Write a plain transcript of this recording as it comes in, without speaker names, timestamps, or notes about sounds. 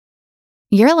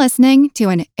You're listening to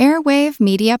an Airwave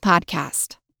Media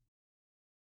Podcast.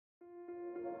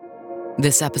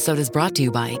 This episode is brought to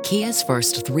you by Kia's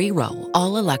first three-row,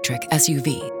 all-electric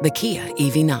SUV, the Kia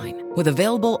EV9, with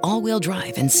available all-wheel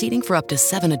drive and seating for up to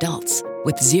 7 adults,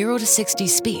 with 0 to 60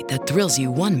 speed that thrills you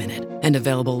 1 minute, and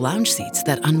available lounge seats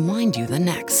that unwind you the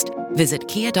next. Visit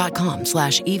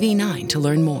kia.com/EV9 to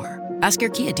learn more. Ask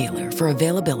your Kia dealer for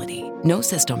availability. No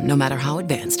system, no matter how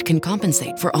advanced, can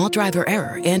compensate for all driver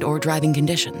error and or driving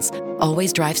conditions.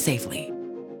 Always drive safely.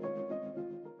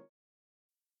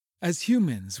 As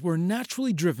humans, we're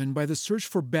naturally driven by the search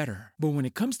for better. But when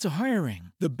it comes to hiring,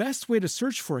 the best way to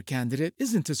search for a candidate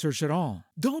isn't to search at all.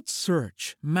 Don't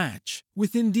search, match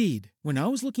with Indeed. When I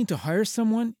was looking to hire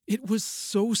someone, it was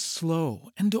so slow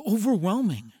and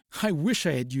overwhelming. I wish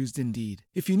I had used Indeed.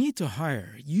 If you need to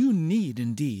hire, you need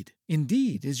Indeed.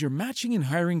 Indeed is your matching and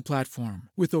hiring platform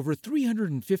with over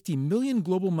 350 million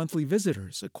global monthly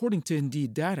visitors, according to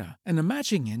Indeed data, and a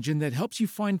matching engine that helps you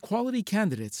find quality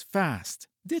candidates fast.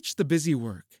 Ditch the busy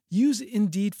work. Use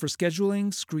Indeed for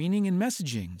scheduling, screening, and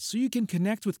messaging so you can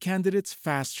connect with candidates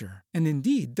faster. And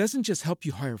Indeed doesn't just help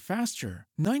you hire faster.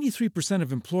 93%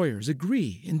 of employers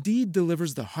agree Indeed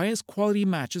delivers the highest quality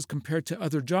matches compared to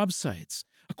other job sites,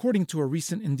 according to a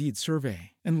recent Indeed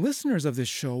survey. And listeners of this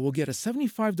show will get a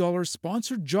 $75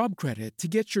 sponsored job credit to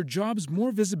get your jobs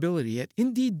more visibility at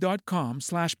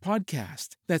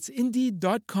Indeed.com/podcast. That's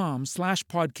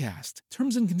Indeed.com/podcast.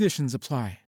 Terms and conditions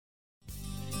apply.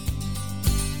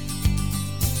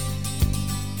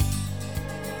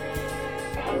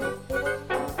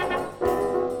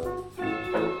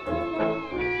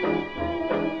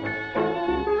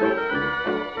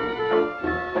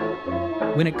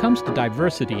 When it comes to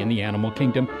diversity in the animal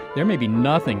kingdom, there may be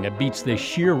nothing that beats the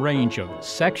sheer range of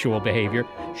sexual behavior.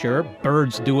 Sure,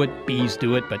 birds do it, bees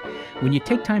do it, but when you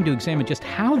take time to examine just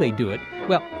how they do it,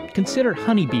 well, consider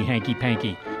honeybee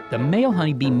hanky-panky. The male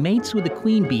honeybee mates with the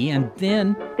queen bee and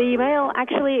then... The male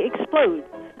actually explodes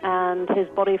and his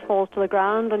body falls to the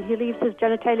ground and he leaves his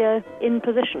genitalia in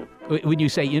position. When you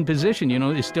say in position,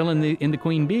 it's still in the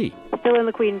queen bee. Still in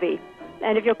the queen bee.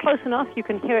 And if you're close enough, you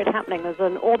can hear it happening. There's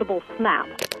an audible snap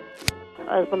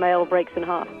as the male breaks in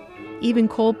half. Even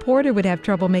Cole Porter would have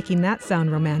trouble making that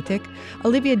sound romantic.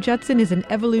 Olivia Judson is an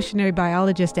evolutionary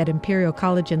biologist at Imperial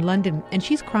College in London, and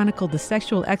she's chronicled the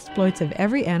sexual exploits of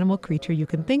every animal creature you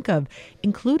can think of,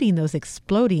 including those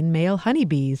exploding male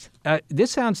honeybees. This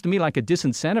sounds to me like a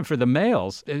disincentive for the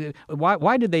males.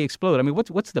 Why did they explode? I mean,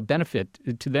 what's the benefit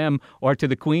to them or to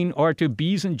the queen or to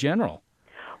bees in general?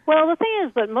 Well, the thing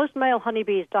is that most male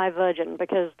honeybees die virgin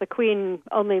because the queen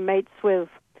only mates with,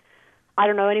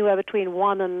 anywhere between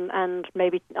 1 and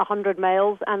maybe 100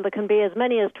 males, and there can be as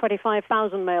many as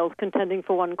 25,000 males contending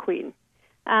for one queen.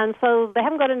 And so they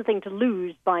haven't got anything to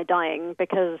lose by dying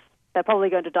because they're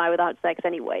probably going to die without sex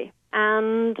anyway.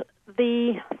 And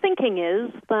the thinking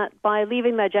is that by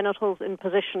leaving their genitals in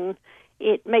position,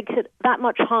 it makes it that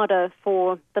much harder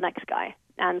for the next guy.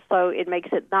 And so it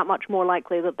makes it that much more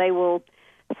likely that they will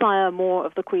sire more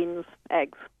of the queen's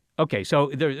eggs. Okay,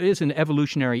 so there is an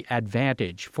evolutionary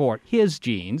advantage for his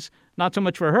genes, not so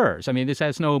much for hers. I mean, this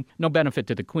has no benefit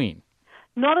to the queen.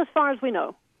 Not as far as we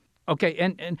know. Okay,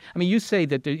 and I mean, you say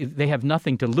that they have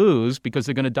nothing to lose because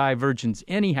they're going to die virgins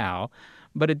anyhow,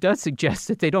 but it does suggest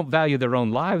that they don't value their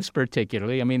own lives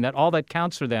particularly. I mean, that all that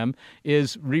counts for them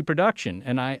is reproduction,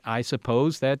 and I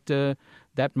suppose that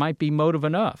that might be motive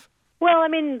enough. Well, I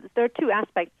mean, there are two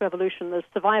aspects to evolution. There's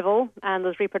survival and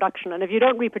there's reproduction. And if you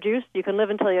don't reproduce, you can live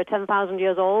until you're 10,000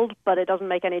 years old, but it doesn't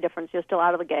make any difference. You're still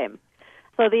out of the game.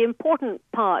 So the important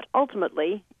part,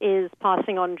 ultimately, is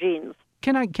passing on genes.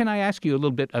 Can I ask you a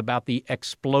little bit about the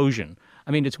explosion?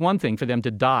 I mean, it's one thing for them to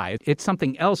die. It's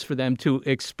something else for them to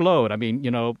explode. I mean,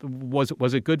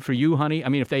 was it good for you, honey? I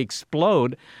mean, if they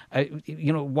explode,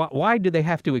 why do they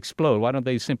have to explode? Why don't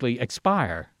they simply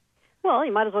expire? Well,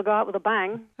 you might as well go out with a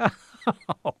bang.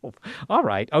 Oh, all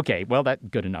right. Okay. Well, that's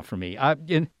good enough for me.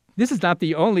 This is not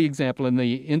the only example in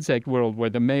the insect world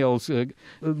where the males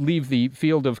leave the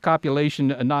field of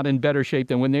copulation not in better shape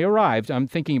than when they arrived. I'm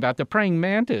thinking about the praying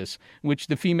mantis, which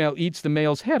the female eats the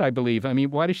male's head, I believe. I mean,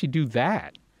 why does she do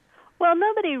that? Well,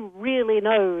 nobody really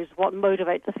knows what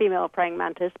motivates a female praying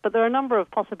mantis, but there are a number of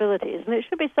possibilities. And it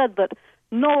should be said that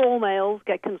not all males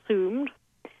get consumed,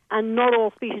 and not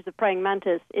all species of praying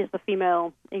mantis is the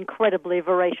female incredibly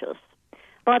voracious.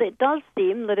 But it does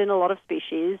seem that in a lot of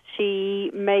species,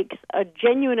 she makes a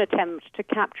genuine attempt to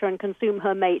capture and consume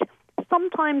her mate,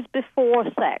 sometimes before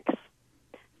sex.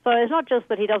 So it's not just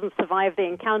that he doesn't survive the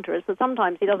encounter, it's that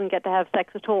sometimes he doesn't get to have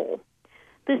sex at all.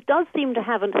 This does seem to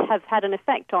have had an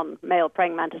effect on male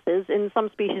praying mantises. In some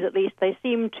species, at least, they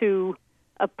seem to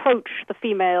approach the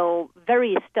female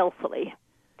very stealthily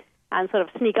and sort of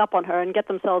sneak up on her and get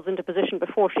themselves into position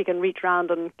before she can reach around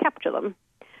and capture them.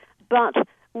 But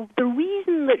the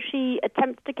reason that she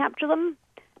attempts to capture them,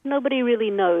 nobody really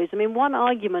knows. I mean, one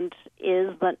argument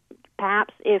is that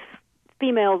perhaps if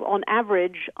females on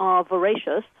average are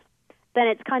voracious, then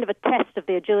it's kind of a test of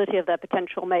the agility of their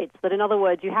potential mates. That, in other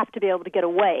words, you have to be able to get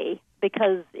away,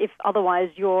 because if otherwise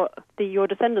your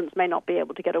descendants may not be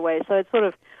able to get away. So it's sort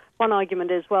of, one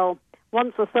argument is, well,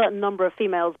 once a certain number of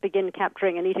females begin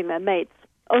capturing and eating their mates,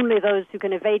 only those who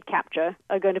can evade capture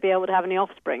are going to be able to have any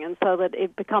offspring, and so that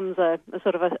it becomes a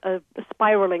sort of a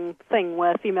spiraling thing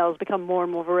where females become more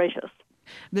and more voracious.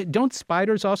 Don't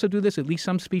spiders also do this, at least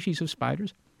some species of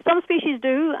spiders? Some species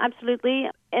do, absolutely.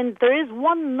 And there is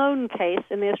one known case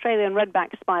in the Australian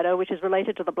redback spider, which is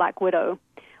related to the black widow,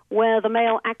 where the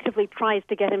male actively tries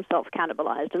to get himself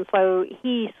cannibalized. And so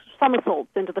he somersaults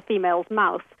into the female's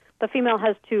mouth. The female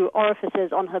has 2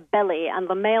 orifices on her belly, and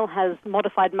the male has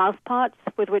modified mouth parts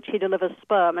with which he delivers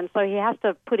sperm. And so he has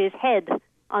to put his head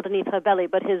underneath her belly,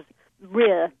 but his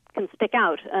rear can stick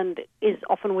out and is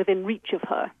often within reach of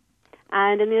her.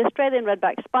 And in the Australian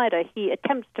redback spider, he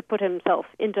attempts to put himself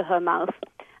into her mouth.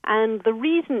 And the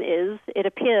reason is, it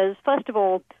appears, first of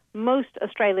all, most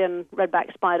Australian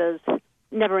redback spiders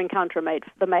never encounter a mate,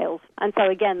 the males. And so,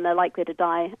 again, they're likely to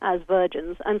die as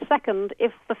virgins. And second,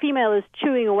 if the female is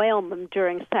chewing away on them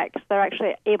during sex, they're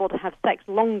actually able to have sex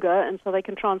longer, and so they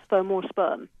can transfer more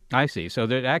sperm. I see. So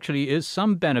there actually is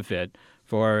some benefit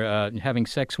for having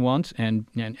sex once and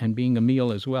being a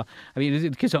meal as well. I mean,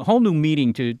 it gives a whole new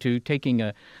meaning to taking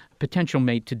a potential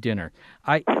mate to dinner.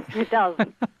 It does.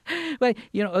 But,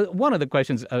 one of the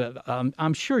questions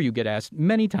I'm sure you get asked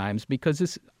many times, because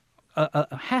this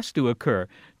has to occur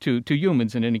to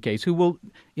humans in any case, who will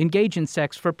engage in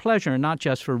sex for pleasure, not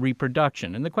just for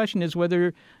reproduction. And the question is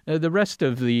whether the rest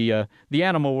of the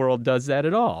animal world does that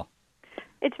at all.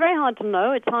 It's very hard to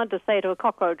know. It's hard to say to a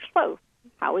cockroach, so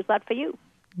how is that for you?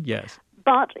 Yes.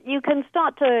 But you can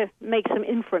start to make some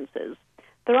inferences.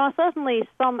 There are certainly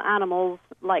some animals,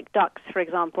 like ducks, for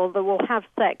example, that will have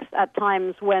sex at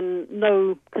times when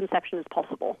no conception is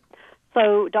possible.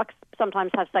 So ducks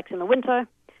sometimes have sex in the winter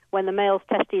when the male's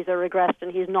testes are regressed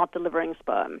and he's not delivering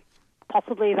sperm.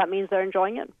 Possibly that means they're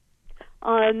enjoying it.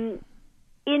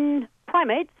 In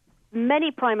primates,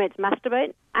 many primates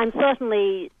masturbate, and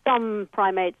certainly some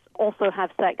primates also have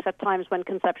sex at times when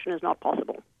conception is not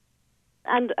possible.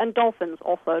 And dolphins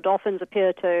also. Dolphins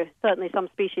appear to, certainly some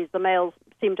species, the males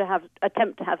seem to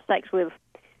attempt to have sex with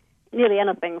nearly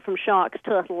anything from sharks,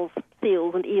 turtles,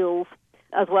 seals, and eels,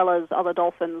 as well as other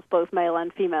dolphins, both male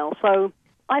and female. So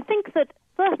I think that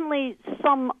certainly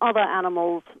some other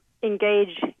animals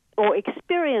engage or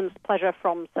experience pleasure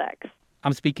from sex.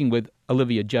 I'm speaking with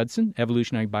Olivia Judson,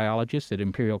 evolutionary biologist at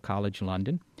Imperial College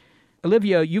London.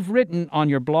 Olivia, you've written on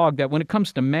your blog that when it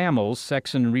comes to mammals,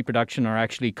 sex and reproduction are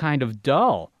actually kind of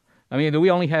dull. I mean,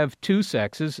 we only have 2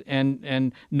 sexes,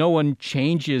 and no one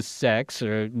changes sex,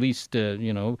 or at least,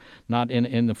 not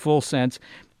in the full sense.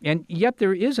 And yet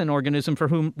there is an organism for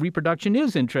whom reproduction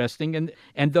is interesting,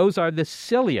 and those are the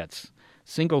ciliates,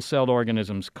 single-celled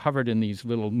organisms covered in these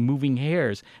little moving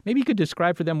hairs. Maybe you could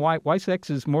describe for them why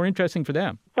sex is more interesting for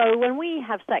them. So when we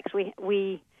have sex,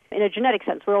 we in a genetic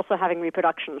sense, we're also having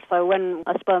reproduction. So when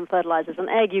a sperm fertilizes an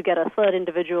egg, you get a third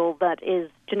individual that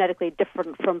is genetically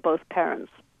different from both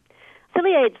parents.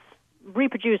 Ciliates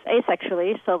reproduce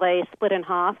asexually, so they split in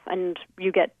half, and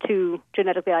you get 2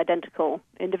 genetically identical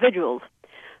individuals.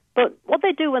 But what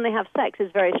they do when they have sex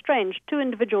is very strange. 2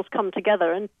 individuals come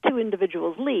together and 2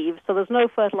 individuals leave, so there's no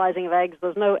fertilizing of eggs,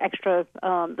 there's no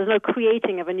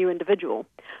creating of a new individual.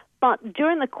 But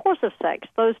during the course of sex,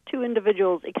 those 2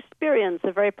 individuals experience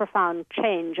a very profound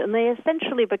change, and they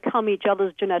essentially become each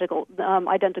other's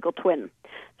identical twin.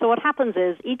 So what happens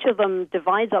is each of them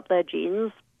divides up their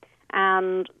genes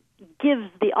and gives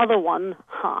the other one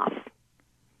half.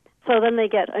 So then they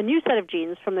get a new set of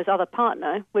genes from this other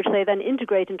partner, which they then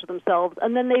integrate into themselves,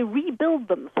 and then they rebuild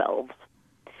themselves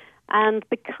and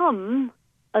become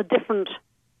a different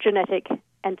genetic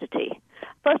entity.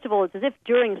 First of all, it's as if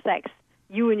during sex,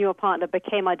 you and your partner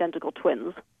became identical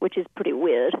twins, which is pretty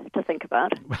weird to think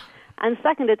about. And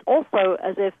second, it's also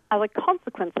as if, as a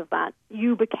consequence of that,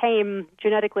 you became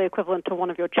genetically equivalent to one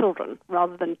of your children,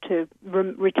 rather than to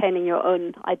retaining your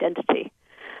own identity.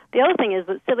 The other thing is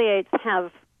that ciliates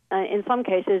have, in some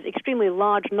cases, extremely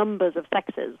large numbers of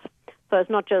sexes. So it's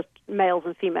not just males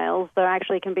and females. There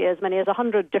actually can be as many as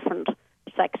 100 different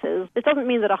sexes. This doesn't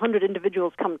mean that 100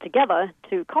 individuals come together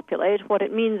to copulate. What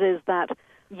it means is that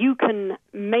you can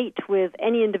mate with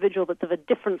any individual that's of a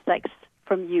different sex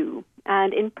from you.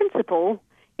 And in principle,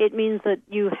 it means that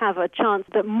you have a chance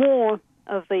that more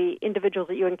of the individuals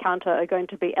that you encounter are going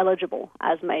to be eligible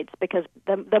as mates because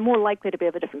they're more likely to be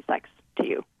of a different sex to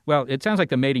you. Well, it sounds like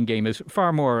the mating game is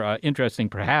far more interesting,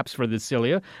 perhaps, for the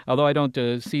cilia, although I don't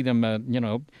see them,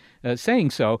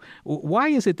 saying so. Why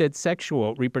is it that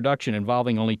sexual reproduction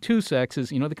involving only two sexes,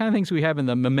 the kind of things we have in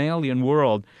the mammalian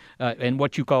world and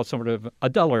what you call sort of a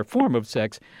duller form of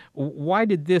sex, why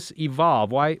did this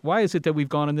evolve? Why is it that we've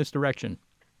gone in this direction?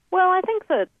 Well, I think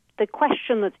that the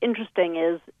question that's interesting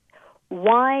is,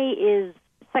 why is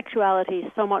sexuality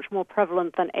so much more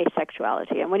prevalent than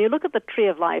asexuality? And when you look at the tree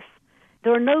of life,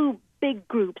 there are no big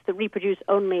groups that reproduce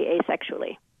only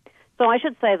asexually. So I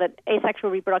should say that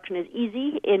asexual reproduction is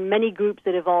easy. In many groups,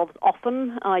 it evolves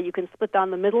often. You can split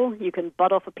down the middle. You can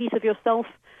bud off a piece of yourself.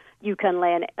 You can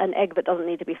lay an egg that doesn't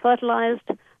need to be fertilized.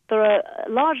 There are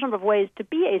a large number of ways to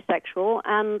be asexual,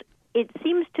 and it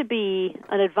seems to be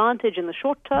an advantage in the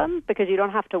short term because you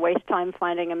don't have to waste time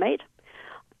finding a mate.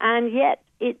 And yet,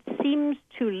 it seems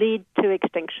to lead to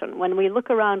extinction. When we look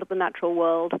around at the natural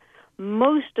world,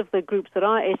 most of the groups that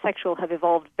are asexual have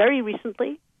evolved very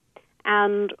recently.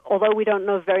 And although we don't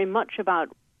know very much about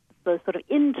the sort of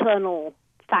internal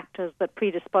factors that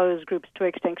predispose groups to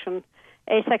extinction,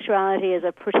 asexuality is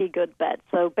a pretty good bet.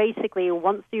 So basically,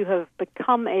 once you have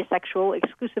become asexual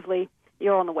exclusively,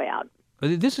 you're on the way out.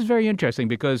 This is very interesting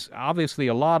because obviously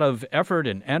a lot of effort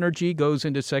and energy goes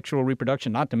into sexual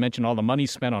reproduction, not to mention all the money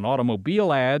spent on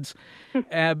automobile ads,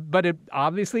 but it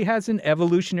obviously has an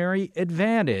evolutionary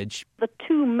advantage. The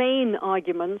two main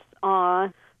arguments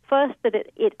are, first, that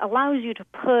it allows you to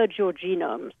purge your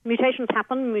genomes. Mutations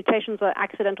happen. Mutations are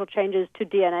accidental changes to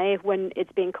DNA when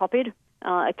it's being copied.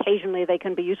 Occasionally they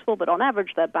can be useful, but on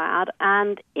average they're bad.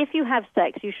 And if you have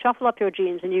sex, you shuffle up your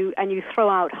genes and you throw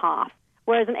out half.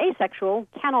 Whereas an asexual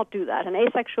cannot do that. An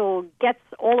asexual gets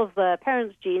all of the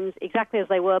parents' genes exactly as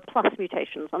they were, plus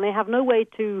mutations, and they have no way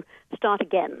to start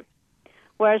again.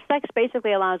 Whereas sex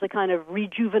basically allows a kind of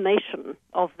rejuvenation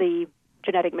of the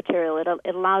genetic material.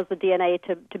 It allows the DNA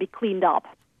to be cleaned up.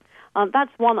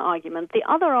 That's one argument. The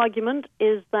other argument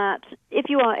is that if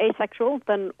you are asexual,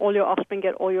 then all your offspring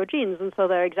get all your genes, and so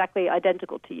they're exactly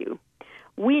identical to you.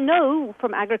 We know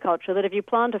from agriculture that if you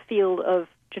plant a field of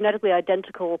genetically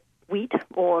identical wheat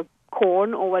or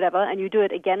corn or whatever, and you do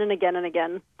it again and again and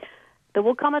again, there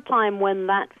will come a time when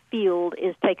that field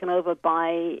is taken over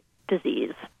by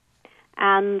disease.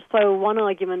 And so one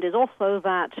argument is also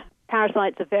that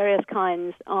parasites of various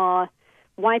kinds are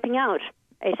wiping out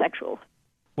asexuals.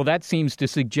 Well, that seems to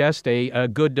suggest a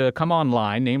good come-on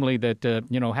line, namely that,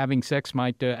 having sex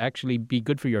might actually be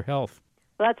good for your health.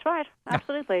 That's right.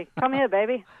 Absolutely. Come here,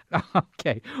 baby.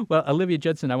 Okay. Well, Olivia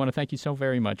Judson, I want to thank you so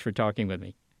very much for talking with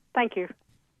me. Thank you.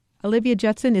 Olivia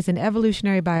Judson is an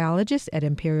evolutionary biologist at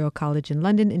Imperial College in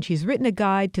London, and she's written a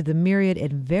guide to the myriad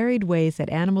and varied ways that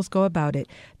animals go about it,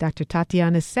 Dr.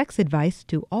 Tatiana's sex advice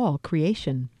to all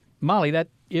creation. Molly, that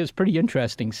is pretty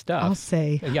interesting stuff. I'll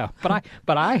say. Yeah,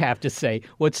 but I have to say,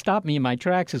 what stopped me in my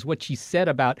tracks is what she said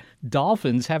about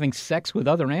dolphins having sex with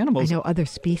other animals. I know, other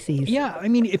species. Yeah, I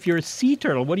mean, if you're a sea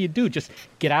turtle, what do? Just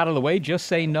get out of the way? Just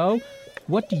say no?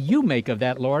 What do you make of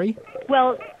that, Lori?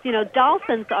 Well,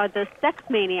 dolphins are the sex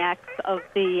maniacs of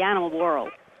the animal world.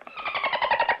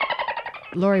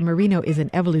 Lori Marino is an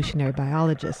evolutionary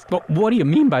biologist. Well, what do you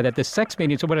mean by that? The sex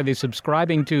maniacs, what are they,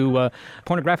 subscribing to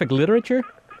pornographic literature?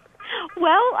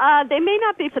 Well, they may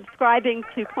not be subscribing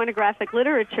to pornographic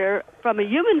literature from a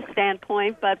human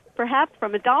standpoint, but perhaps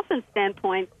from a dolphin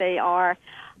standpoint they are.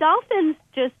 Dolphins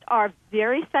just are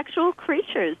very sexual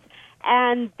creatures,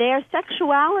 and their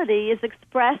sexuality is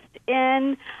expressed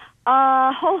in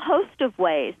a whole host of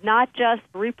ways, not just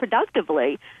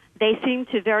reproductively. They seem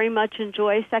to very much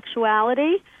enjoy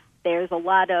sexuality. There's a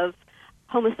lot of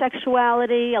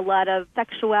homosexuality, a lot of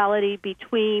sexuality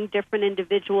between different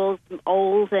individuals,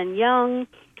 old and young,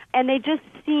 and they just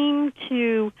seem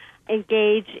to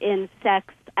engage in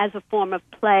sex as a form of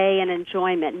play and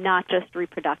enjoyment, not just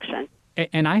reproduction.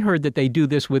 And I heard that they do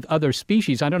this with other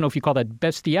species. I don't know if you call that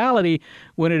bestiality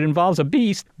when it involves a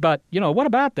beast, but, what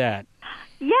about that?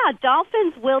 Yeah,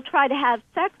 dolphins will try to have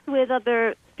sex with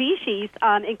other species,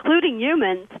 including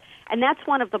humans, and that's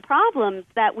one of the problems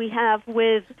that we have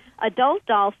with adult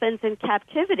dolphins in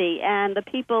captivity and the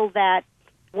people that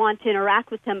want to interact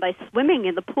with them by swimming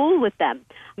in the pool with them.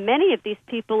 Many of these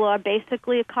people are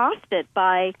basically accosted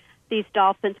by these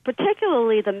dolphins,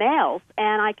 particularly the males,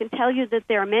 and I can tell you that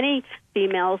there are many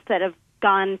females that have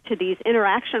gone to these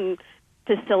interaction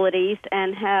facilities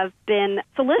and have been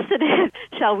solicited,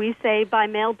 shall we say, by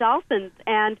male dolphins.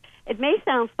 And it may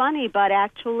sound funny, but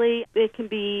actually it can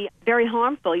be very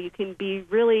harmful. You can be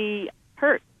really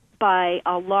hurt by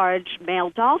a large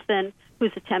male dolphin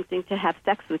who's attempting to have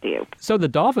sex with you. So the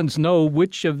dolphins know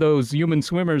which of those human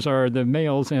swimmers are the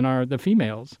males and are the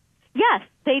females? Yes,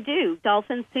 they do.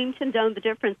 Dolphins seem to know the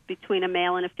difference between a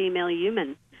male and a female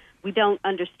human. We don't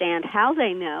understand how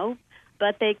they know,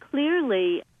 but they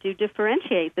clearly do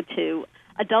differentiate the two.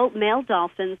 Adult male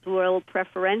dolphins will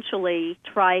preferentially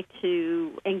try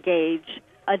to engage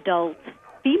adult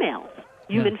females,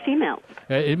 human females.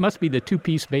 It must be the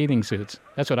two-piece bathing suits.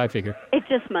 That's what I figure. It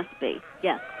just must be,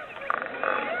 yes.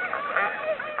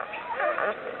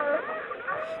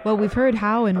 Well, we've heard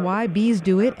how and why bees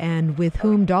do it and with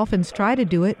whom dolphins try to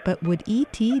do it, but would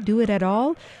E.T. do it at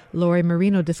all? Lori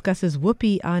Marino discusses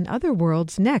Whoopi on Other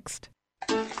Worlds next.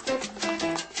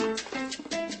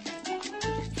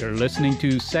 You're listening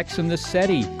to Sex and the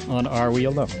SETI on Are We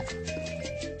Alone?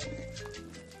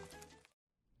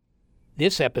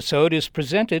 This episode is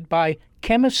presented by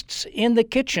Chemists in the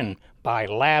Kitchen by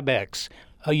LabX,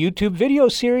 a YouTube video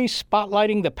series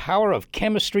spotlighting the power of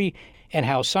chemistry and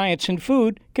how science and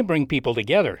food can bring people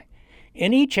together.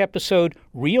 In each episode,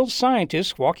 real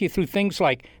scientists walk you through things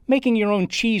like making your own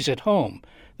cheese at home,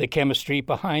 the chemistry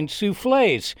behind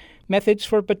soufflés, methods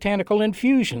for botanical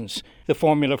infusions, the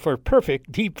formula for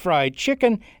perfect deep-fried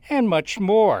chicken, and much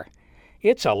more.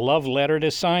 It's a love letter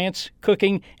to science,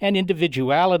 cooking, and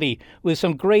individuality, with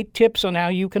some great tips on how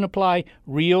you can apply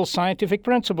real scientific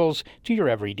principles to your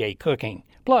everyday cooking.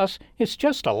 Plus, it's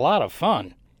just a lot of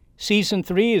fun. Season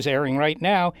 3 is airing right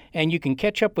now, and you can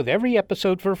catch up with every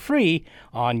episode for free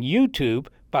on YouTube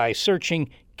by searching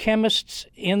Chemists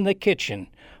in the Kitchen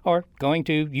or going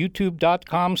to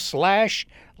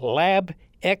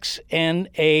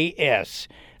youtube.com/labxnas.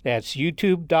 That's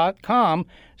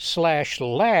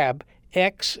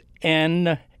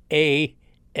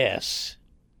youtube.com/labxnas.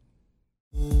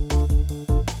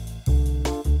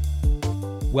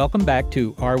 Welcome back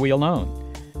to Are We Alone?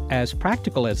 As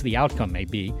practical as the outcome may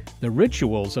be, the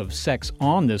rituals of sex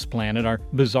on this planet are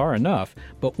bizarre enough,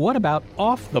 but what about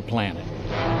off the planet?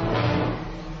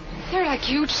 They're like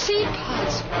huge seed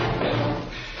pods.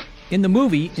 In the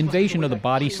movie Invasion of the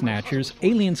Body Snatchers,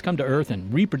 aliens come to Earth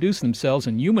and reproduce themselves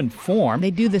in human form.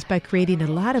 They do this by creating a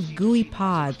lot of gooey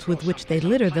pods with which they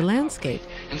litter the landscape.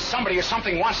 And somebody or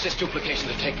something wants this duplication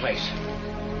to take place.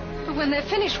 But when they're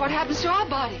finished, what happens to our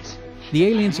bodies? The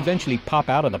aliens eventually pop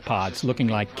out of the pods looking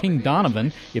like King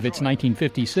Donovan if it's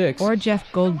 1956. Or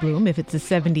Jeff Goldblum if it's a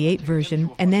 78 version,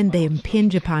 and then they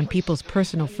impinge upon people's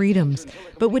personal freedoms.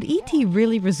 But would E.T.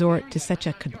 really resort to such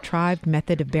a contrived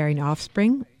method of bearing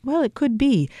offspring? Well, it could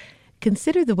be.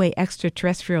 Consider the way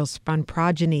extraterrestrials spun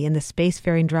progeny in the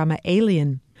spacefaring drama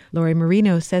Alien. Lori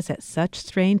Marino says that such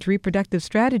strange reproductive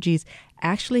strategies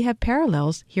actually have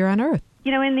parallels here on Earth.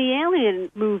 You know, in the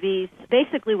Alien movies,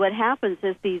 basically what happens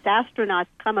is these astronauts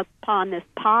come upon this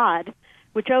pod,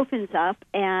 which opens up,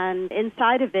 and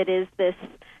inside of it is this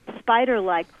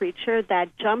spider-like creature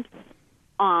that jumps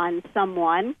on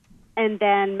someone and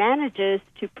then manages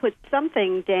to put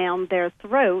something down their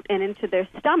throat and into their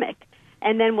stomach.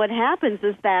 And then what happens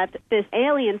is that this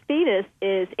alien fetus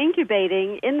is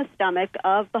incubating in the stomach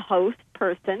of the host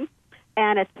person,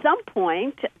 and at some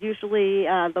point, usually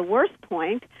the worst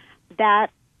point, that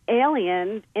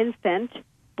alien infant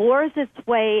bores its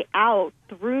way out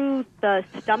through the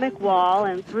stomach wall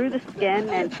and through the skin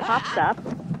and pops up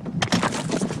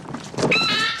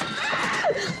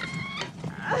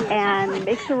and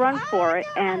makes a run for it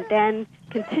and then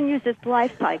continues its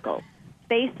life cycle.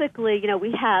 Basically, you know,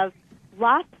 we have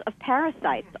lots of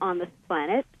parasites on this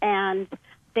planet, and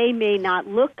they may not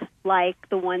look like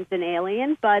the ones in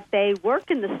Alien, but they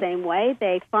work in the same way.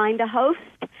 They find a host,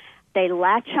 they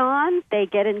latch on, they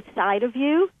get inside of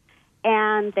you,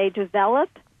 and they develop,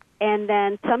 and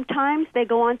then sometimes they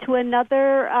go on to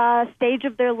another stage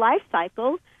of their life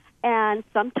cycle, and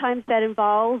sometimes that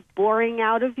involves boring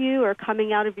out of you or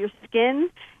coming out of your skin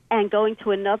and going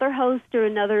to another host or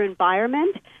another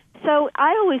environment. So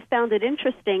I always found it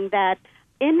interesting that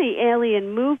in the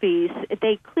Alien movies,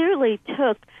 they clearly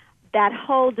took that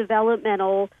whole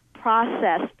developmental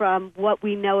process from what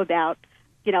we know about,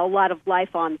 you know, a lot of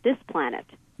life on this planet.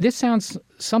 This sounds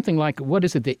something like, what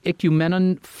is it, the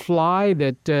Ecumenian fly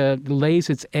that lays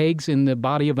its eggs in the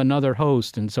body of another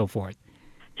host and so forth?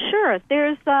 Sure.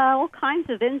 There's all kinds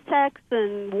of insects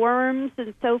and worms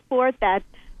and so forth that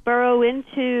burrow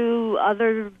into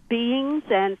other beings,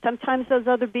 and sometimes those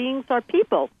other beings are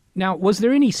people. Now, was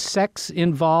there any sex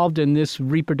involved in this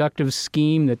reproductive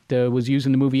scheme that was used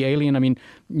in the movie Alien? I mean,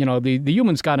 you know, the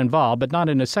humans got involved, but not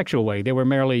in a sexual way. They were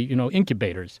merely, you know,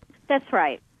 incubators. That's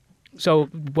right. So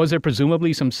was there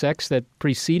presumably some sex that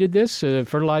preceded this,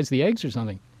 fertilized the eggs or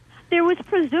something? There was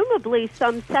presumably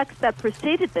some sex that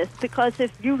preceded this, because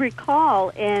if you recall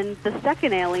in the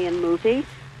second Alien movie,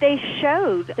 they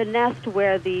showed the nest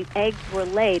where the eggs were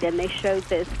laid, and they showed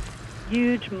this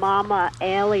huge mama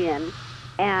alien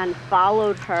and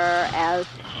followed her as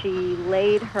she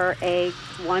laid her eggs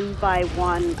one by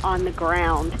one on the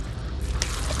ground.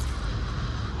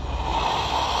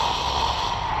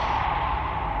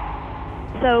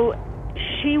 So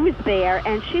she was there,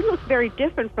 and she looked very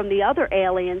different from the other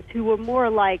aliens who were more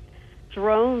like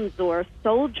drones or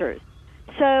soldiers.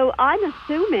 So I'm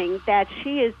assuming that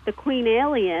she is the queen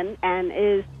alien and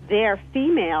is their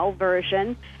female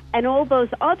version, and all those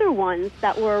other ones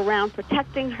that were around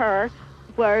protecting her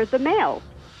were the males.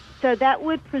 So that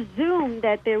would presume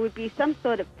that there would be some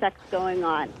sort of sex going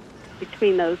on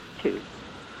between those two.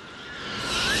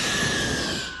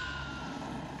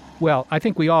 Well, I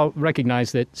think we all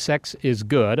recognize that sex is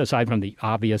good, aside from the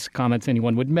obvious comments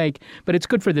anyone would make, but it's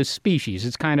good for this species.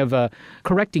 It's kind of a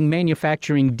correcting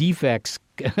manufacturing defects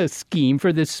scheme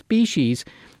for this species.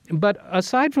 But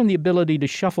aside from the ability to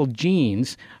shuffle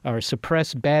genes or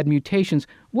suppress bad mutations,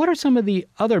 what are some of the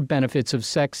other benefits of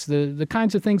sex, the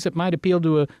kinds of things that might appeal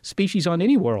to a species on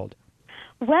any world?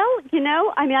 Well,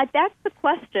 that's the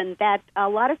question that a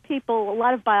lot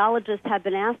of biologists have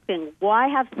been asking. Why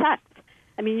have sex?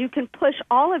 I mean, you can push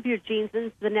all of your genes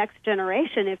into the next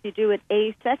generation if you do it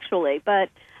asexually. But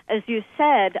as you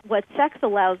said, what sex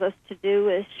allows us to do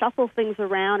is shuffle things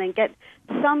around and get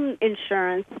some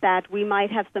insurance that we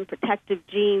might have some protective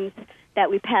genes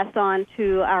that we pass on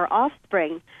to our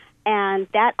offspring. And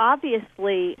that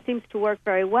obviously seems to work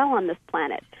very well on this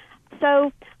planet.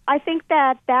 So I think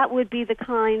that that would be the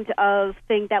kind of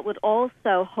thing that would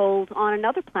also hold on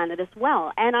another planet as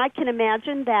well. And I can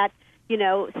imagine that,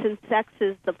 since sex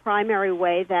is the primary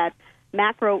way that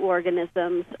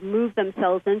macroorganisms move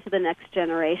themselves into the next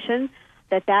generation,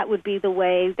 that would be the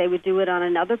way they would do it on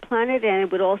another planet, and it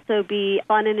would also be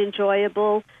fun and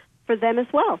enjoyable for them as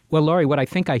well. Well, Laurie, what I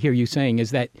think I hear you saying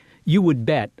is that you would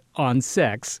bet on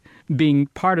sex being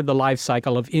part of the life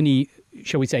cycle of any,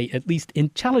 shall we say, at least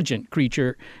intelligent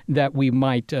creature that we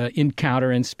might encounter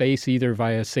in space, either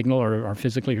via signal or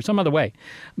physically or some other way.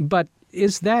 But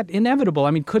is that inevitable?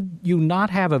 I mean, could you not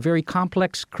have a very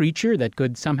complex creature that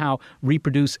could somehow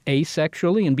reproduce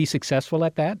asexually and be successful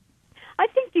at that? I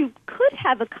think you could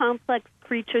have a complex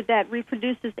creature that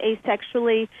reproduces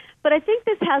asexually, but I think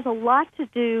this has a lot to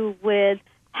do with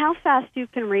how fast you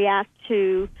can react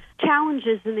to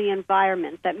challenges in the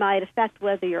environment that might affect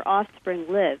whether your offspring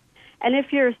lives. And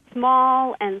if you're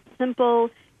small and simple,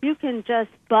 you can just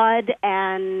bud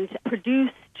and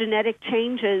produce genetic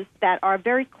changes that are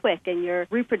very quick, and your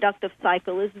reproductive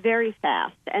cycle is very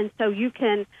fast. And so you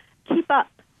can keep up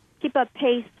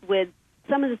pace with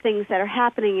some of the things that are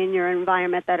happening in your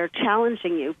environment that are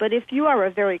challenging you. But if you are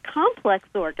a very complex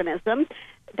organism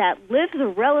that lives a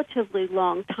relatively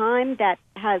long time, that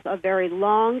has a very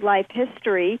long life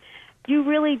history, you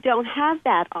really don't have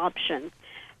that option.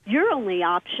 Your only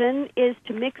option is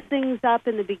to mix things up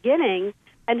in the beginning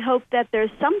and hope that there's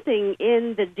something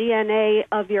in the DNA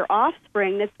of your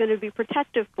offspring that's going to be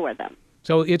protective for them.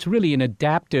 So it's really an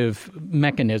adaptive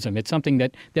mechanism. It's something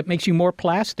that makes you more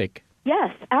plastic.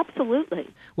 Yes, absolutely.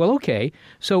 Well, okay.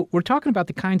 So we're talking about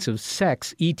the kinds of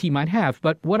sex E.T. might have,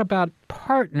 but what about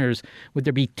partners? Would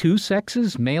there be two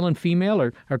sexes, male and female,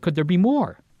 or could there be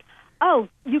more? Oh,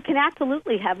 you can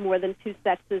absolutely have more than two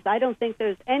sexes. I don't think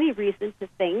there's any reason to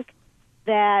think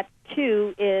that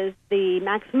two is the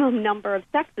maximum number of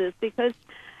sexes because,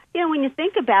 when you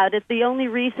think about it, the only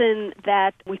reason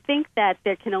that we think that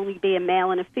there can only be a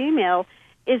male and a female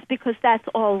is because that's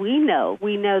all we know.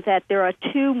 We know that there are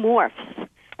two morphs.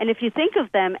 And if you think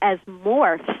of them as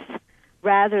morphs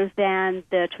rather than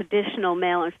the traditional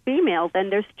male and female, then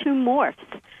there's two morphs,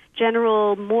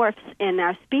 general morphs in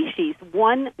our species.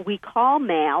 One we call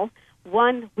male,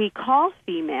 one we call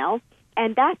female,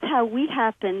 and that's how we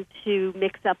happen to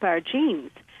mix up our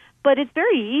genes. But it's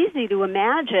very easy to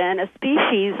imagine a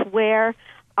species where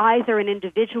either an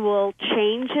individual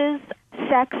changes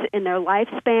sex in their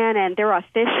lifespan, and there are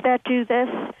fish that do this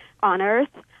on Earth,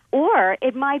 or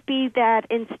it might be that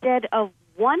instead of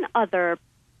one other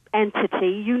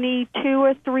entity, you need two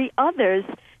or three others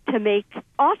to make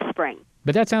offspring.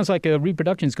 But that sounds like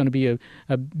reproduction is going to be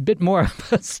a bit more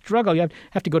of a struggle. You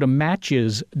have to go to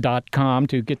matches.com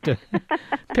to get to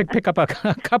pick up a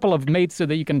couple of mates so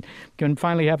that you can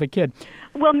finally have a kid.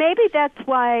 Well, maybe that's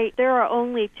why there are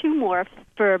only two morphs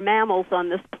for mammals on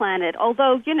this planet,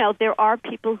 although, there are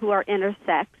people who are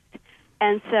intersex.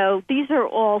 And so these are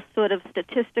all sort of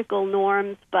statistical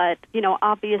norms, but,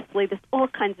 obviously there's all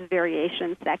kinds of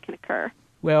variations that can occur.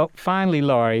 Well, finally,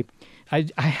 Laurie, I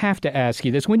have to ask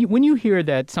you this. When you hear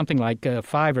that something like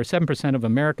 5 or 7% of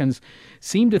Americans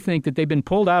seem to think that they've been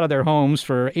pulled out of their homes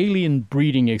for alien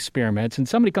breeding experiments, and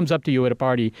somebody comes up to you at a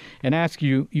party and asks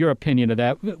you your opinion of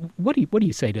that, what do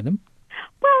you say to them?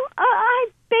 Well, I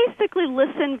basically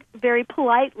listen very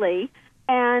politely,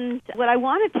 and what I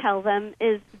want to tell them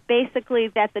is basically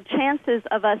that the chances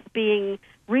of us being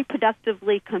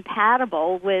reproductively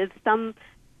compatible with some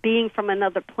being from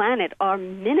another planet are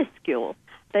minuscule.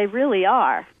 They really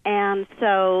are. And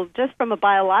so just from a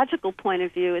biological point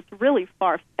of view, it's really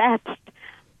far-fetched.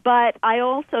 But I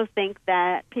also think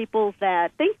that people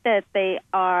that think that they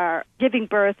are giving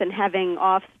birth and having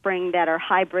offspring that are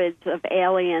hybrids of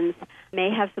aliens may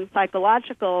have some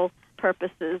psychological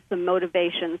purposes, some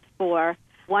motivations for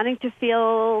wanting to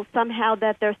feel somehow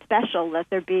that they're special, that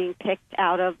they're being picked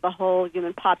out of the whole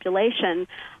human population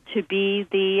to be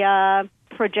the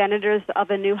progenitors of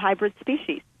a new hybrid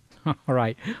species. All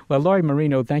right. Well, Laurie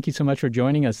Marino, thank you so much for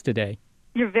joining us today.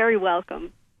 You're very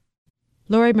welcome.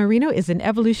 Laurie Marino is an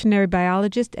evolutionary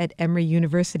biologist at Emory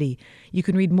University. You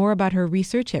can read more about her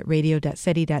research at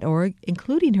radio.seti.org,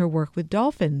 including her work with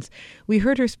dolphins. We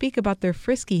heard her speak about their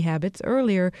frisky habits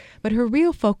earlier, but her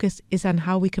real focus is on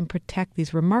how we can protect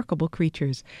these remarkable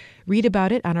creatures. Read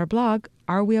about it on our blog,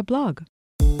 Are We a Blog?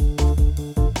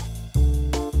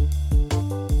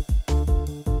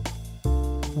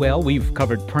 Well, we've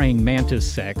covered praying mantis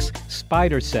sex,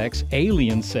 spider sex,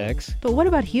 alien sex. But what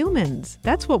about humans?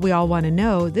 That's what we all want to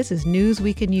know. This is news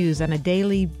we can use on a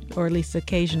daily or at least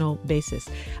occasional basis.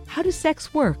 How does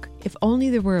sex work? If only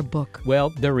there were a book.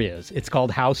 Well, there is. It's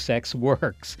called How Sex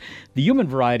Works. The human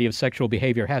variety of sexual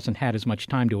behavior hasn't had as much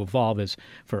time to evolve as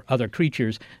for other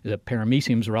creatures. The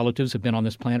paramecium's relatives have been on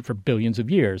this planet for billions of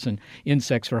years, and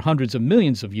insects for hundreds of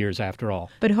millions of years after all.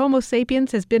 But Homo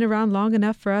sapiens has been around long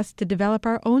enough for us to develop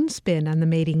our own spin on the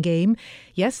mating game.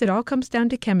 Yes, it all comes down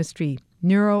to chemistry.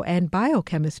 Neuro and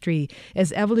biochemistry,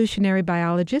 as evolutionary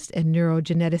biologist and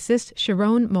neurogeneticist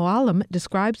Sharon Moallem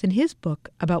describes in his book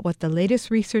about what the latest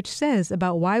research says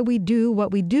about why we do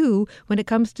what we do when it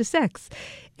comes to sex,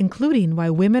 including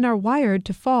why women are wired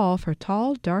to fall for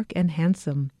tall, dark, and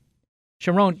handsome.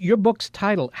 Sharon, your book's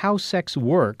title, How Sex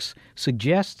Works,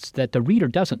 suggests that the reader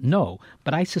doesn't know,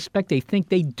 but I suspect they think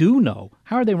they do know.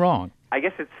 How are they wrong? I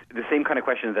guess it's the same kind of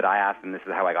questions that I asked, and this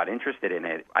is how I got interested in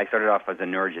it. I started off as a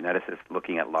neurogeneticist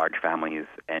looking at large families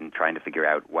and trying to figure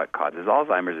out what causes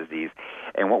Alzheimer's disease.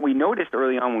 And what we noticed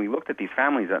early on when we looked at these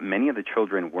families, that many of the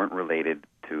children weren't related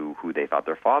to who they thought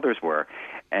their fathers were.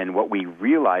 And what we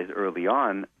realized early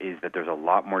on is that there's a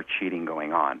lot more cheating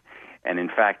going on. And in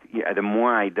fact, the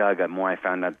more I dug, the more I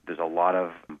found that there's a lot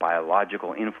of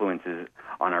biological influences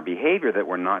on our behavior that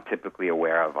we're not typically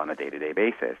aware of on a day-to-day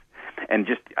basis. And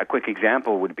just a quick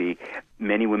example would be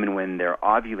many women, when they're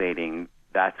ovulating,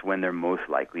 that's when they're most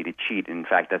likely to cheat. In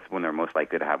fact, that's when they're most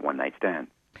likely to have one-night stands.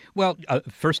 Well,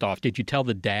 first off, did you tell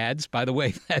the dads, by the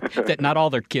way, that not all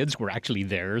their kids were actually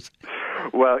theirs?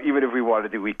 Well, even if we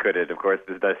wanted to, we couldn't. Of course,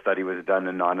 the study was done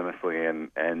anonymously,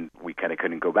 and we kind of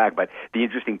couldn't go back. But the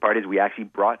interesting part is we actually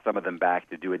brought some of them back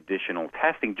to do additional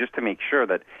testing just to make sure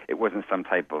that it wasn't some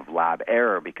type of lab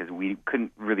error, because we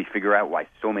couldn't really figure out why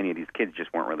so many of these kids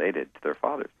just weren't related to their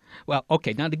fathers. Well,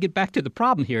 okay, now to get back to the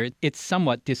problem here, it's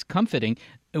somewhat discomforting.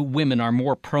 Women are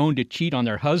more prone to cheat on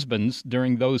their husbands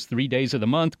during those 3 days of the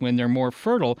month when they're more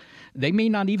fertile. They may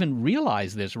not even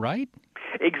realize this, right?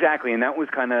 Exactly, and that was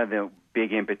kind of the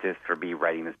big impetus for me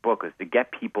writing this book, was to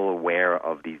get people aware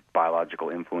of these biological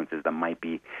influences that might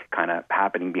be kind of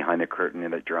happening behind the curtain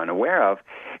and that you're unaware of.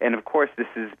 And of course, this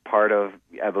is part of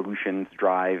evolution's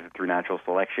drive through natural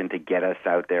selection to get us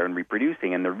out there and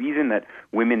reproducing. And the reason that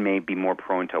women may be more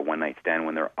prone to a one-night stand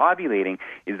when they're ovulating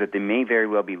is that they may very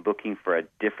well be looking for a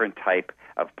different type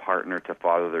of partner to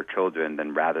father their children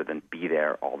rather than be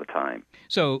there all the time.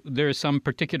 So there's some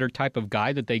particular type of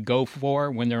guy that they go for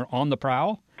when they're on the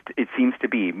prowl? It seems to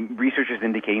be. Research is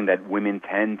indicating that women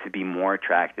tend to be more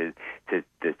attracted to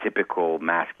the typical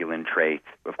masculine traits.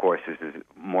 Of course, this is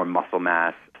more muscle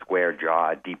mass, square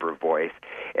jaw, deeper voice.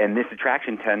 And this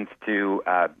attraction tends to,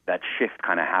 that shift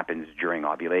kind of happens during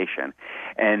ovulation.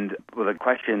 And the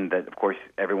question that, of course,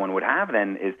 everyone would have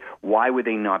then is, why would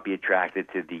they not be attracted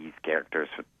to these characters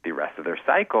for the rest of their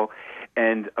cycle?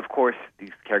 And, of course,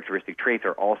 these characteristic traits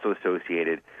are also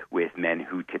associated with men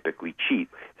who typically cheat.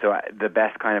 So the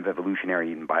best kind of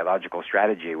evolutionary and biological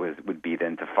strategy would be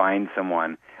then to find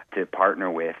someone to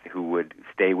partner with who would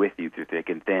stay with you through thick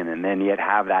and thin, and then yet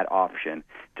have that option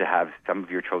to have some of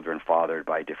your children fathered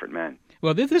by different men.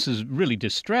 Well, this is really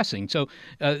distressing. So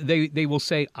they will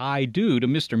say, I do to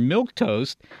Mr.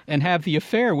 Milquetoast and have the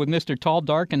affair with Mr. Tall,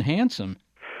 Dark, and Handsome.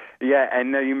 Yeah,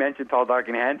 and you mentioned tall, dark,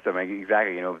 and handsome.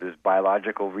 Exactly. There's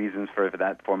biological reasons for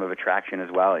that form of attraction as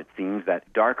well. It seems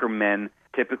that darker men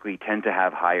typically tend to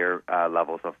have higher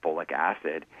levels of folic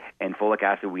acid. And folic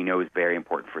acid, we know, is very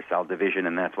important for cell division,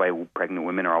 and that's why pregnant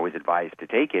women are always advised to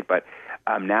take it. But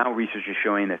now research is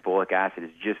showing that folic acid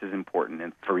is just as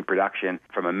important for reproduction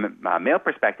from a male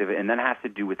perspective, and that has to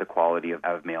do with the quality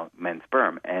of men's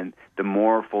sperm. And the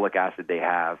more folic acid they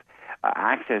have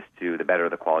access to, the better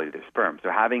the quality of their sperm.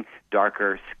 So having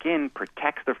darker skin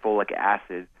protects their folic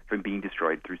acid from being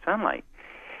destroyed through sunlight.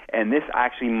 And this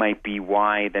actually might be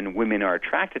why then women are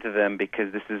attracted to them,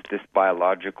 because this is this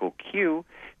biological cue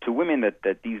to women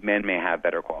that these men may have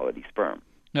better quality sperm.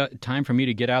 Time for me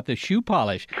to get out the shoe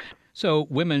polish. So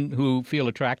women who feel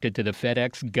attracted to the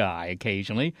FedEx guy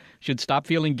occasionally should stop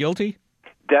feeling guilty?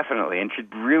 Definitely, and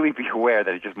should really be aware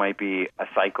that it just might be a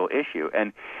cycle issue.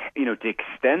 And, to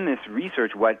extend this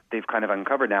research, what they've kind of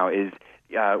uncovered now is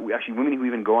actually women who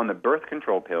even go on the birth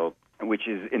control pill, which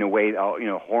is in a way,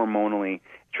 hormonally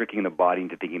tricking the body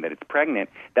into thinking that it's pregnant,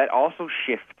 that also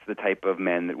shifts the type of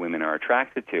men that women are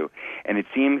attracted to. And it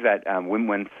seems that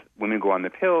once women go on the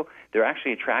pill, they're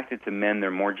actually attracted to men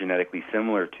they're more genetically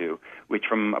similar to, which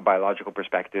from a biological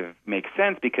perspective makes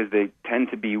sense because they tend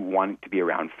to be wanting to be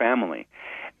around family.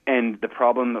 And the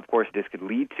problem, of course, this could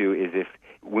lead to is if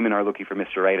women are looking for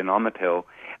Mr. Right and on the pill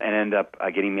and end up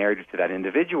getting married to that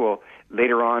individual,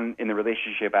 later on in the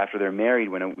relationship after they're married,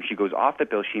 when she goes off the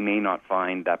pill, she may not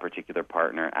find that particular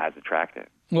partner as attractive.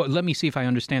 Well, let me see if I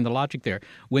understand the logic there.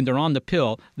 When they're on the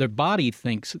pill, their body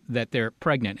thinks that they're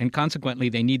pregnant, and consequently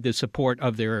they need the support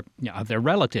of their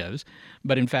relatives.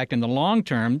 But in fact, in the long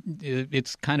term,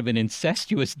 it's kind of an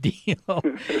incestuous deal.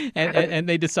 and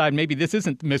they decide maybe this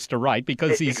isn't Mr. Right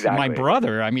because he's my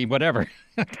brother. I mean, whatever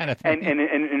kind of thing. And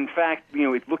in fact,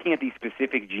 it's looking at these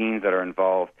specific genes that are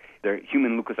involved. They're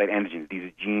human leukocyte antigens. These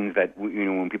are genes that,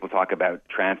 when people talk about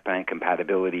transplant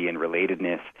compatibility and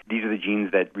relatedness, these are the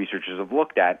genes that researchers have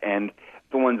looked at. And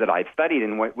the ones that I've studied,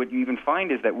 and what you even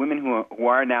find is that women who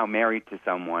are now married to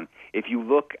someone, if you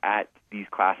look at these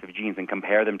class of genes and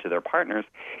compare them to their partners,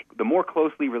 the more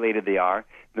closely related they are,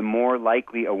 the more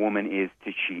likely a woman is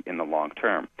to cheat in the long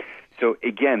term. So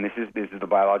again, this is the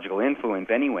biological influence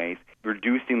anyways,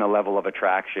 reducing the level of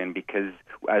attraction because,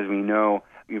 as we know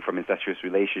from incestuous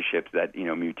relationships, that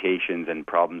mutations and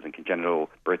problems and congenital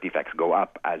birth defects go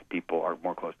up as people are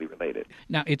more closely related.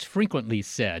 Now, it's frequently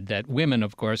said that women,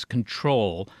 of course,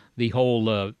 control the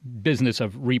whole business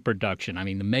of reproduction. I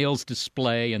mean, the males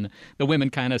display and the women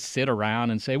kind of sit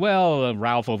around and say, well,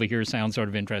 Ralph over here sounds sort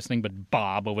of interesting, but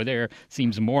Bob over there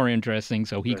seems more interesting,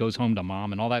 so he goes home to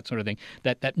mom and all that sort of thing.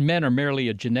 That men are merely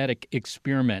a genetic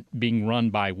experiment being run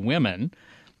by women.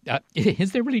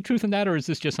 Is there really truth in that, or is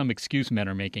this just some excuse men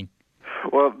are making?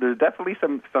 Well, there's definitely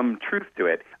some truth to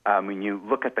it. When you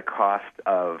look at the cost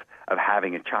of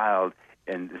having a child,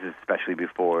 and this is especially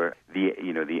before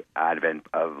the advent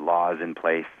of laws in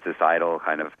place, societal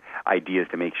kind of ideas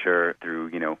to make sure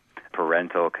through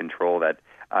parental control that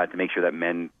to make sure that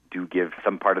men do give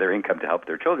some part of their income to help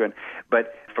their children.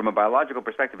 But from a biological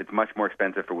perspective, it's much more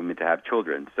expensive for women to have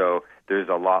children. So there's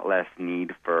a lot less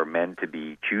need for men to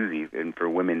be choosy and for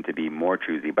women to be more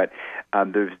choosy. But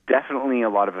there's definitely a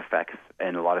lot of effects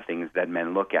and a lot of things that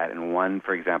men look at. And one,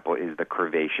 for example, is the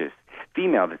curvaceous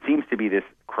female. That seems to be this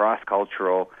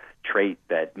cross-cultural trait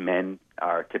that men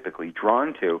are typically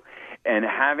drawn to. And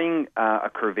having a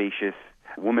curvaceous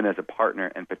woman as a partner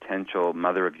and potential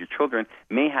mother of your children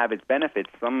may have its benefits.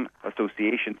 Some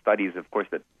association studies, of course,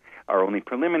 that are only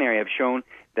preliminary have shown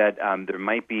that there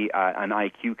might be an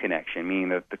IQ connection, meaning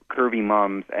that the curvy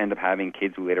moms end up having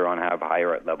kids who later on have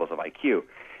higher levels of IQ.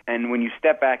 And when you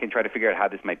step back and try to figure out how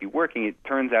this might be working, it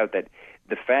turns out that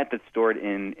the fat that's stored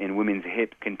in women's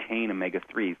hips contain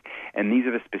omega-3s, and these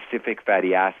are the specific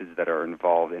fatty acids that are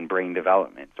involved in brain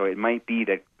development. So it might be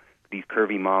that these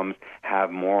curvy moms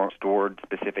have more stored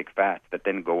specific fats that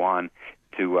then go on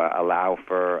to allow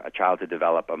for a child to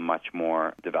develop a much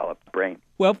more developed brain.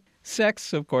 Well,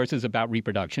 sex, of course, is about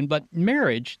reproduction, but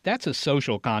marriage, that's a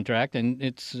social contract, and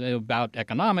it's about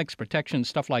economics, protection,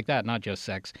 stuff like that, not just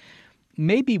sex.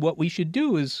 Maybe what we should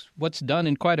do is what's done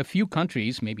in quite a few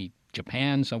countries, maybe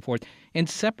Japan, so forth, and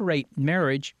separate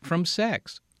marriage from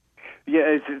sex. Yeah,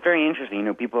 it's very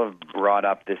interesting. People have brought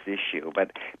up this issue,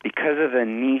 but because of the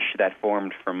niche that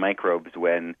formed for microbes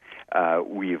when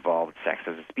we evolved sex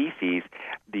as a species,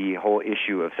 the whole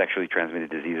issue of sexually transmitted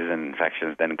diseases and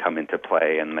infections then come into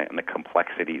play, and the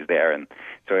complexities there. And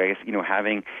so I guess,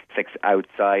 having sex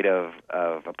outside of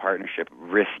a partnership,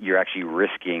 you're actually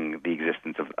risking the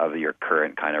existence of your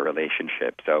current kind of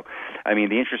relationship. So, I mean,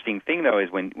 the interesting thing, though, is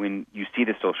when you see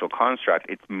the social construct,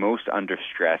 it's most under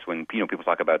stress when, people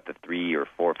talk about the 3 or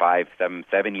 4, 5,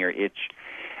 7-year itch.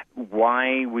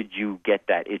 Why would you get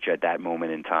that itch at that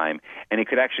moment in time? And it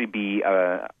could actually be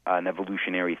an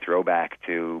evolutionary throwback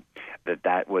to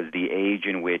that was the age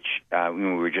in which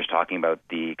we were just talking about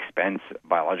the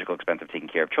biological expense of taking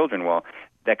care of children. Well,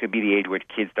 that could be the age where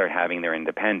kids start having their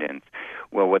independence.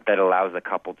 Well, what that allows the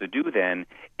couple to do then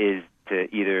is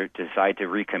to either decide to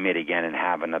recommit again and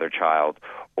have another child,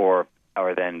 or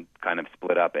then kind of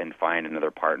split up and find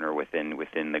another partner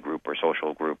within the group or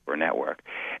social group or network.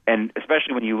 And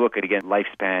especially when you look at, again,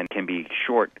 lifespan can be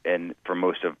short, and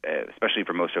especially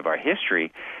for most of our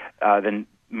history, then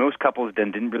most couples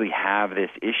then didn't really have this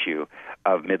issue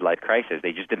of midlife crisis.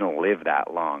 They just didn't live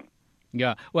that long.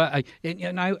 Yeah, well, I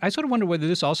sort of wonder whether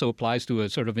this also applies to a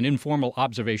sort of an informal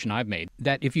observation I've made,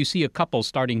 that if you see a couple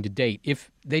starting to date,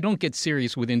 if they don't get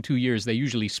serious within 2 years, they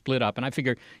usually split up. And I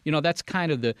figure, that's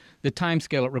kind of the time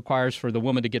scale it requires for the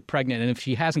woman to get pregnant. And if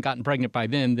she hasn't gotten pregnant by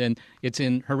then it's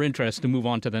in her interest to move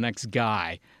on to the next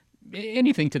guy.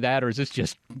 Anything to that, or is this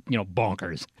just,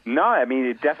 bonkers? No, I mean,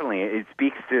 it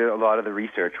speaks to a lot of the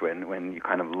research when you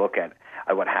kind of look at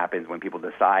what happens when people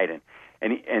decide, and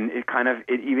you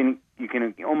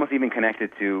can almost even connect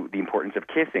it to the importance of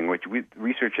kissing, which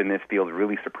research in this field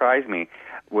really surprised me,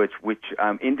 which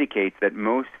indicates that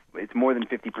it's more than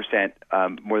 50%,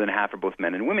 more than half for both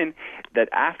men and women, that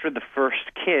after the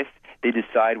first kiss, they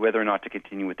decide whether or not to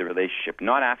continue with the relationship,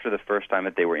 not after the first time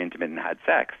that they were intimate and had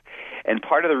sex. And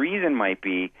part of the reason might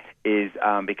be is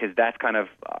because that's kind of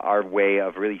our way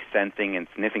of really sensing and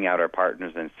sniffing out our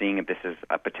partners and seeing if this is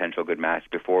a potential good match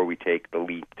before we take the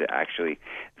leap to actually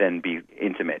then be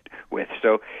intimate with.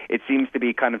 So it seems to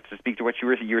be kind of, to speak to what you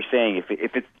were saying,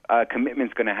 if it's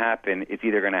commitment's going to happen, it's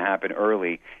either going to happen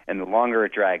early, and the longer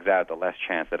it drags out, the less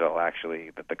chance that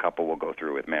the couple will go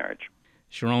through with marriage.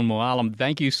 Sharon Mooallem,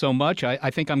 thank you so much.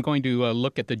 I think I'm going to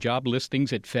look at the job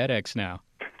listings at FedEx now.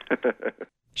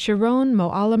 Sharon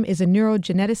Mooallem is a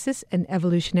neurogeneticist and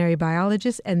evolutionary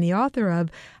biologist and the author of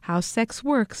How Sex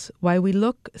Works, Why We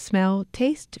Look, Smell,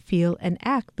 Taste, Feel, and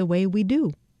Act the Way We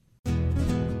Do.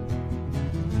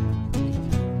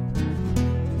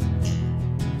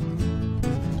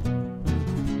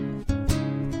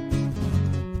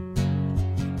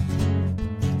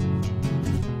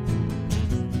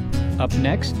 Up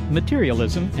next,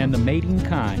 materialism and the mating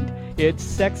kind. It's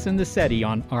Sex and the SETI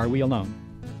on Are We Alone?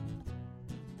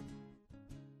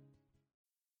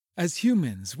 As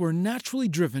humans, we're naturally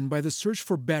driven by the search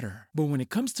for better. But when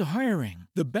it comes to hiring,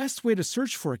 the best way to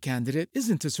search for a candidate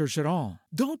isn't to search at all.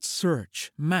 Don't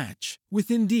search, match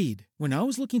with Indeed. When I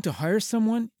was looking to hire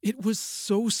someone, it was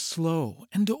so slow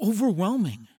and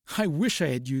overwhelming. I wish I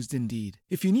had used Indeed.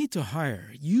 If you need to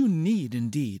hire, you need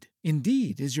Indeed.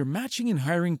 Indeed is your matching and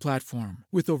hiring platform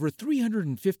with over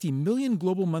 350 million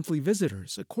global monthly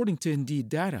visitors, according to Indeed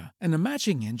data, and a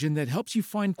matching engine that helps you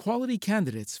find quality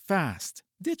candidates fast.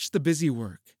 Ditch the busy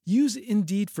work. Use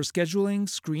Indeed for scheduling,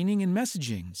 screening, and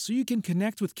messaging so you can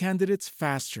connect with candidates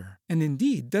faster. And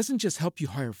Indeed doesn't just help you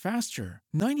hire faster.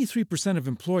 93% of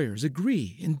employers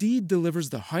agree Indeed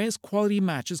delivers the highest quality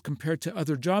matches compared to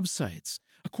other job sites,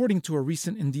 according to a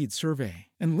recent Indeed survey.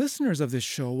 And listeners of this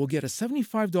show will get a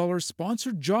 $75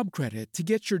 sponsored job credit to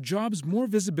get your jobs more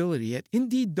visibility at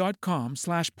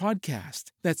Indeed.com/podcast.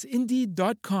 That's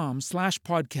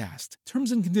Indeed.com/podcast.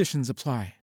 Terms and conditions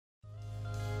apply.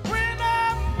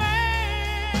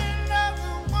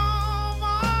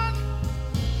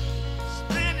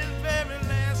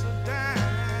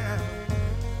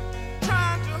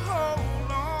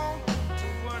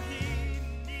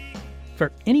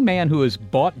 For any man who has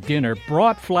bought dinner,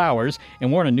 brought flowers,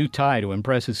 and worn a new tie to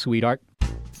impress his sweetheart.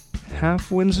 Half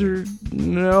Windsor?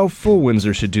 No, full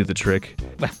Windsor should do the trick.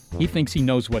 Well, he thinks he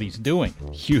knows what he's doing.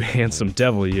 You handsome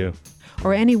devil, you.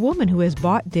 Or any woman who has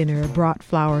bought dinner, brought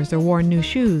flowers, or worn new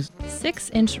shoes.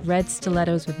 6-inch red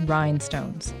stilettos with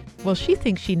rhinestones. Well, she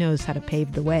thinks she knows how to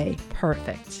pave the way.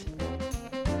 Perfect.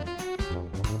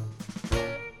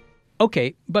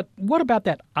 Okay, but what about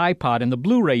that iPod and the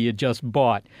Blu-ray you just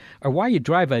bought? Or why you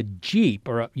drive a Jeep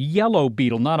or a yellow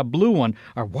Beetle, not a blue one?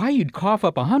 Or why you'd cough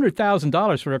up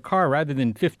 $100,000 for a car rather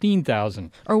than $15,000?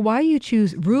 Or why you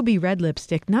choose ruby red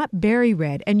lipstick, not berry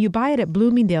red, and you buy it at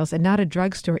Bloomingdale's and not a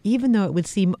drugstore, even though it would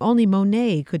seem only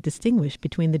Monet could distinguish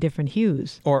between the different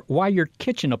hues? Or why your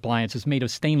kitchen appliance is made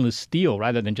of stainless steel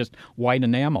rather than just white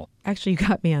enamel? Actually, you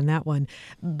got me on that one.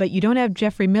 But you don't have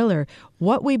Jeffrey Miller.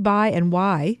 What We Buy and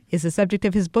Why is the subject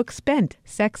of his book Spent,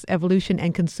 Sex, Evolution,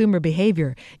 and Consumer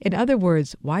Behavior. In other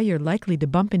words, why you're likely to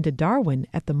bump into Darwin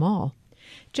at the mall.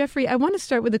 Jeffrey, I want to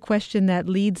start with a question that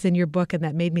leads in your book and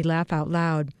that made me laugh out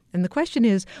loud. And the question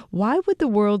is, why would the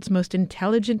world's most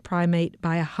intelligent primate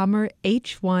buy a Hummer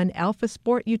H1 Alpha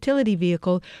Sport utility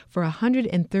vehicle for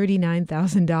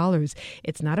 $139,000?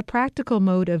 It's not a practical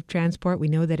mode of transport. We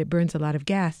know that it burns a lot of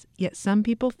gas, yet some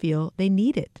people feel they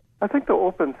need it. I think the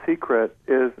open secret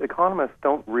is economists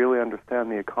don't really understand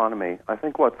the economy. I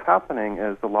think what's happening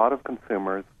is a lot of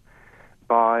consumers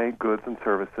buy goods and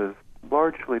services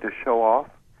largely to show off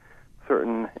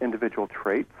certain individual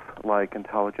traits like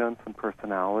intelligence and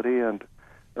personality and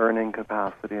earning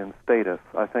capacity and status.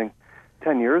 I think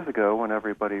 10 years ago, when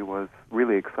everybody was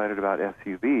really excited about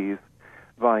SUVs,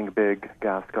 buying a big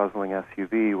gas-guzzling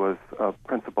SUV was a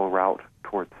principal route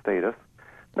towards status.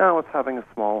 Now it's having a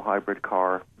small hybrid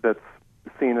car that's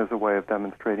seen as a way of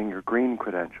demonstrating your green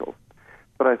credentials.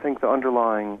 But I think the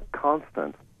underlying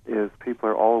constant is people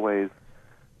are always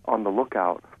on the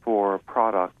lookout for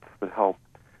products that help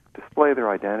display their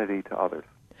identity to others.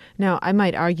 Now, I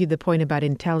might argue the point about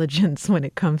intelligence when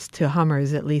it comes to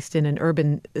Hummers, at least in an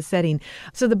urban setting.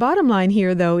 So the bottom line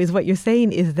here, though, is what you're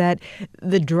saying is that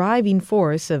the driving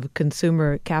force of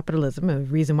consumer capitalism, a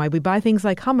reason why we buy things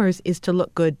like Hummers, is to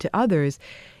look good to others.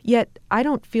 Yet I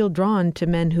don't feel drawn to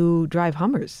men who drive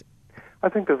Hummers. I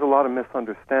think there's a lot of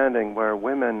misunderstanding where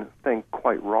women think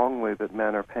quite wrongly that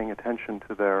men are paying attention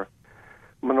to their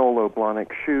Manolo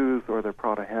Blahnik shoes or their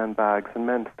Prada handbags, and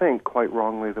men think quite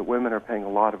wrongly that women are paying a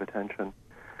lot of attention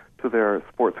to their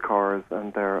sports cars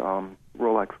and their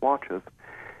Rolex watches.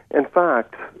 In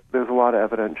fact, there's a lot of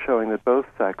evidence showing that both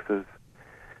sexes,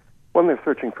 when they're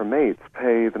searching for mates,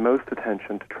 pay the most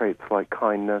attention to traits like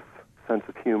kindness, sense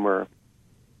of humor,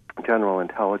 general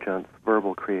intelligence,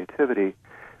 verbal creativity,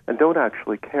 and don't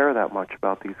actually care that much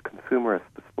about these consumerist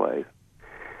displays.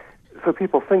 So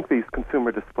people think these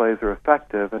consumer displays are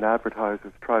effective, and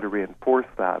advertisers try to reinforce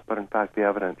that, but in fact the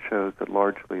evidence shows that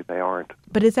largely they aren't.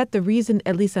 But is that the reason,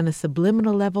 at least on a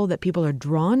subliminal level, that people are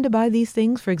drawn to buy these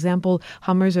things? For example,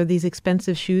 Hummers or these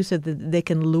expensive shoes so that they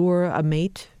can lure a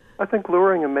mate? I think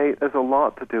luring a mate has a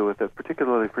lot to do with it,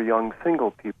 particularly for young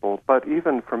single people, but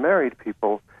even for married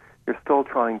people, you're still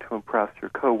trying to impress your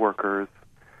coworkers,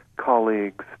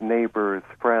 colleagues, neighbors,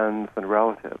 friends, and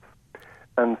relatives.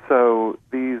 And so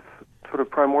these sort of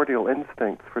primordial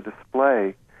instincts for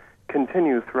display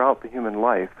continue throughout the human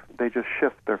life. They just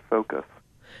shift their focus.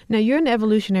 Now, you're an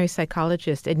evolutionary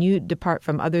psychologist, and you depart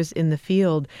from others in the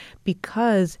field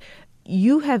because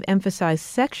you have emphasized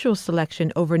sexual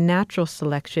selection over natural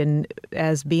selection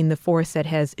as being the force that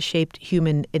has shaped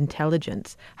human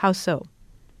intelligence. How so?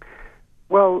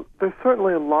 Well, there's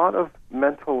certainly a lot of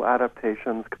mental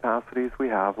adaptations, capacities we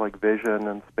have, like vision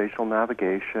and spatial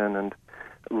navigation and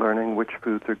learning which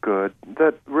foods are good,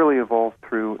 that really evolved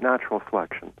through natural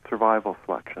selection, survival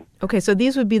selection. Okay, so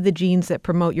these would be the genes that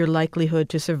promote your likelihood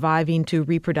to surviving to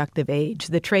reproductive age,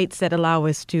 the traits that allow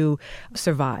us to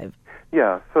survive.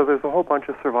 Yeah, so there's a whole bunch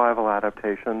of survival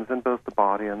adaptations in both the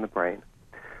body and the brain.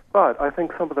 But I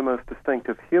think some of the most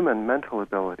distinctive human mental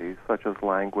abilities, such as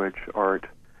language, art,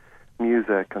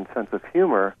 music, and sense of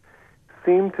humor,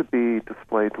 seem to be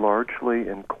displayed largely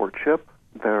in courtship.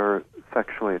 They're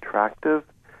sexually attractive,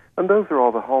 and those are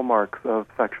all the hallmarks of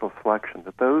sexual selection,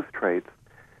 that those traits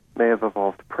may have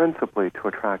evolved principally to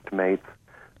attract mates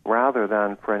rather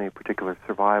than for any particular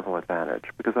survival advantage,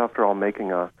 because after all,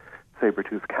 making a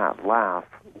saber-toothed cat laugh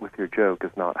with your joke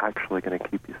is not actually going to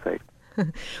keep you safe.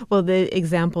 Well, the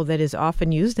example that is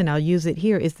often used, and I'll use it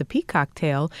here, is the peacock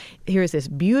tail. Here's this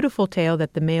beautiful tail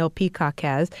that the male peacock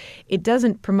has. It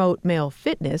doesn't promote male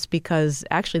fitness because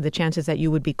actually the chances that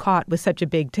you would be caught with such a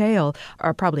big tail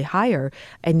are probably higher,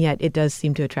 and yet it does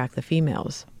seem to attract the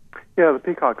females. Yeah, the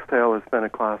peacock's tail has been a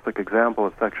classic example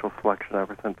of sexual selection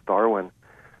ever since Darwin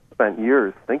spent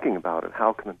years thinking about it.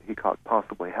 How can a peacock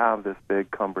possibly have this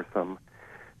big, cumbersome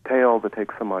tail that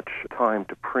takes so much time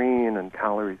to preen and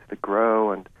calories to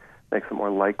grow and makes it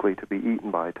more likely to be eaten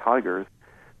by tigers?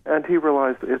 And he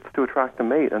realized it's to attract a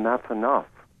mate, and that's enough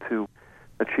to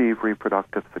achieve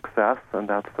reproductive success, and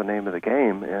that's the name of the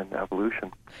game in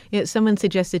evolution. Yeah, someone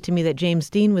suggested to me that James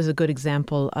Dean was a good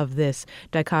example of this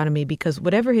dichotomy because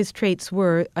whatever his traits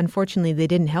were, unfortunately, they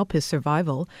didn't help his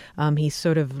survival. He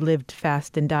sort of lived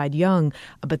fast and died young,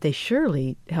 but they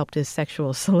surely helped his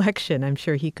sexual selection. I'm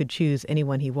sure he could choose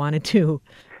anyone he wanted to.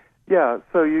 Yeah,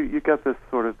 so you get this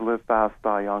sort of live fast,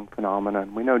 die young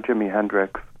phenomenon. We know Jimi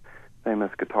Hendrix,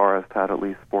 famous guitarist, had at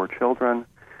least 4 children.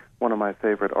 One of my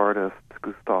favorite artists,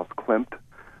 Gustav Klimt,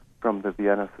 from the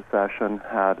Vienna Secession,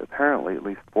 had apparently at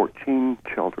least 14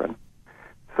 children.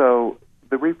 So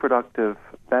the reproductive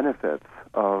benefits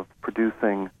of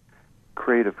producing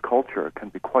creative culture can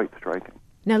be quite striking.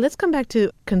 Now, let's come back to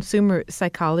consumer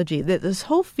psychology. This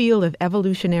whole field of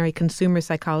evolutionary consumer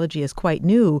psychology is quite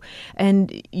new.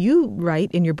 And you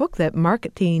write in your book that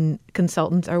marketing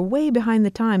consultants are way behind the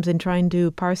times in trying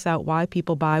to parse out why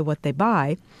people buy what they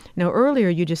buy. Now, earlier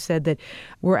you just said that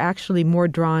we're actually more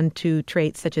drawn to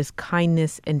traits such as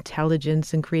kindness,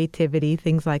 intelligence, and creativity,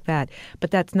 things like that.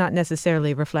 But that's not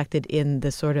necessarily reflected in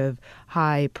the sort of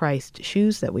high-priced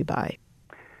shoes that we buy.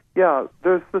 Yeah,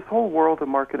 there's this whole world of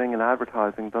marketing and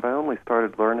advertising that I only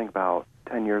started learning about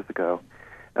 10 years ago.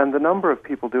 And the number of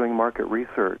people doing market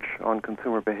research on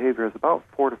consumer behavior is about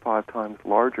 4 to 5 times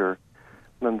larger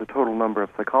than the total number of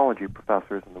psychology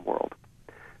professors in the world.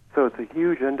 So it's a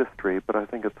huge industry, but I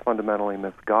think it's fundamentally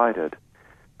misguided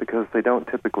because they don't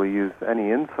typically use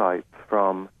any insights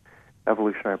from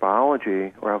evolutionary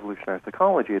biology or evolutionary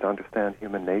psychology to understand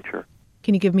human nature.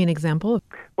 Can you give me an example?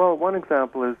 Well, one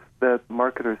example is that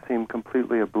marketers seem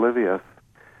completely oblivious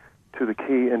to the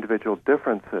key individual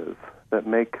differences that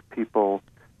make people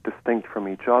distinct from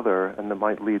each other and that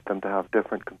might lead them to have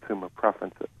different consumer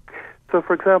preferences. So,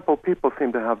 for example, people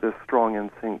seem to have this strong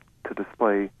instinct to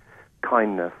display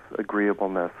kindness,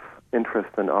 agreeableness, interest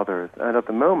in others. And at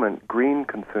the moment, green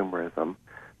consumerism,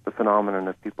 the phenomenon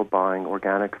of people buying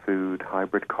organic food,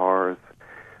 hybrid cars,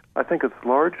 I think it's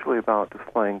largely about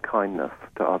displaying kindness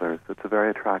to others. It's a very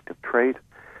attractive trait,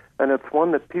 and it's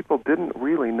one that people didn't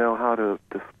really know how to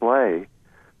display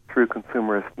through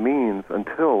consumerist means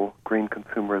until green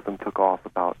consumerism took off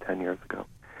about 10 years ago.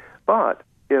 But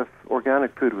if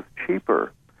organic food was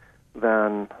cheaper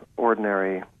than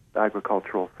ordinary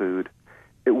agricultural food,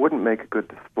 it wouldn't make a good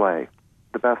display.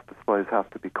 The best displays have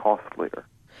to be costlier.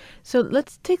 So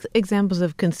let's take examples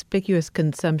of conspicuous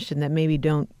consumption that maybe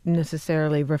don't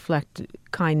necessarily reflect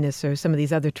kindness or some of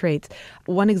these other traits.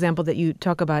 One example that you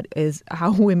talk about is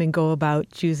how women go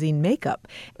about choosing makeup.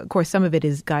 Of course, some of it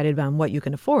is guided on what you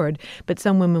can afford, but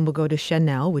some women will go to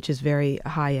Chanel, which is very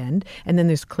high-end, and then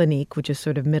there's Clinique, which is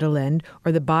sort of middle-end,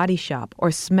 or The Body Shop, or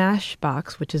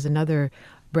Smashbox, which is another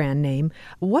brand name.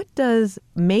 What does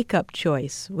makeup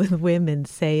choice with women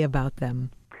say about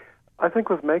them? I think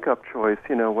with makeup choice,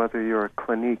 whether you're a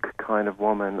Clinique kind of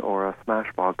woman or a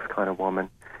Smashbox kind of woman,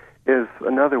 is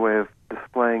another way of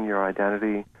displaying your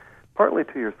identity, partly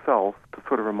to yourself, to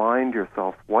sort of remind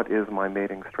yourself, what is my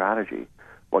mating strategy?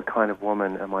 What kind of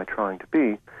woman am I trying to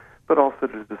be? But also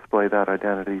to display that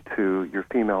identity to your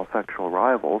female sexual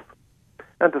rivals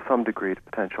and to some degree to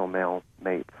potential male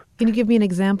mates. Can you give me an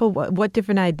example? What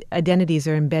different identities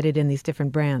are embedded in these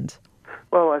different brands?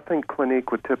 Well, I think Clinique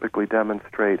would typically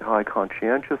demonstrate high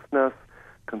conscientiousness,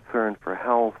 concern for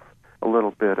health, a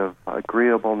little bit of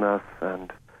agreeableness,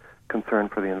 and concern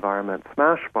for the environment.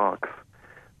 Smashbox,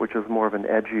 which is more of an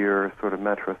edgier sort of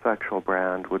metrosexual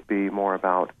brand, would be more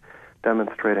about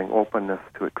demonstrating openness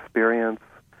to experience,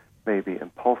 maybe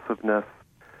impulsiveness,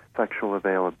 sexual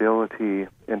availability,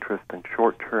 interest in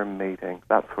short-term mating,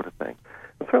 that sort of thing.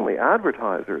 And certainly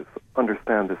advertisers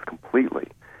understand this completely.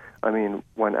 I mean,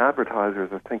 when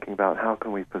advertisers are thinking about how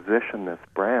can we position this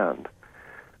brand,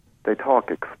 they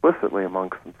talk explicitly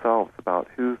amongst themselves about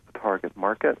who's the target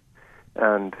market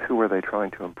and who are they trying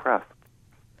to impress.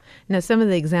 Now, some of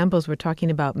the examples we're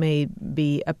talking about may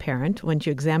be apparent once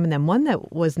you examine them. One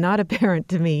that was not apparent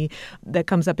to me that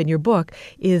comes up in your book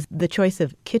is the choice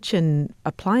of kitchen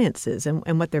appliances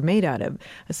and what they're made out of.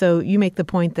 So you make the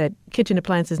point that kitchen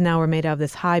appliances now are made out of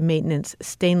this high-maintenance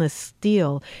stainless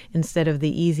steel instead of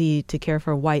the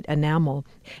easy-to-care-for white enamel.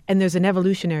 And there's an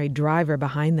evolutionary driver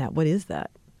behind that. What is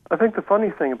that? I think the funny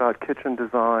thing about kitchen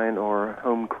design or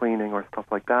home cleaning or stuff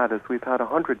like that is we've had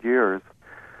 100 years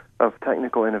of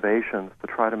technical innovations to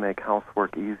try to make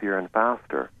housework easier and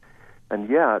faster. And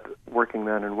yet, working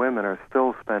men and women are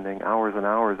still spending hours and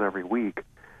hours every week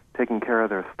taking care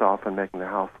of their stuff and making their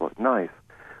house look nice.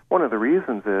 One of the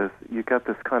reasons is you get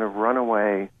this kind of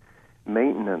runaway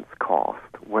maintenance cost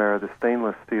where the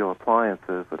stainless steel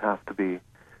appliances that have to be,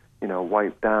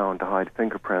 wiped down to hide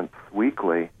fingerprints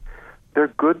weekly they're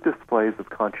good displays of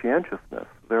conscientiousness.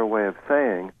 They're a way of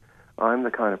saying, I'm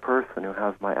the kind of person who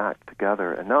has my act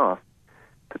together enough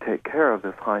to take care of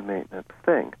this high-maintenance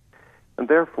thing. And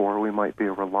therefore, we might be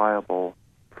a reliable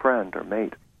friend or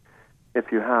mate.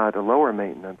 If you had a lower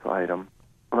maintenance item,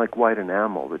 like white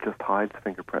enamel that just hides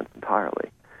fingerprints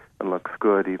entirely and looks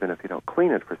good even if you don't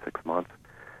clean it for 6 months,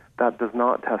 that does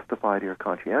not testify to your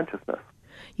conscientiousness.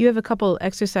 You have a couple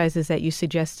exercises that you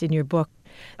suggest in your book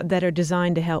that are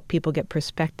designed to help people get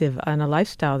perspective on a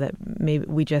lifestyle that maybe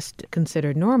we just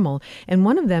consider normal. And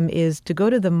one of them is to go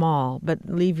to the mall, but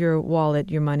leave your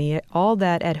wallet, your money, all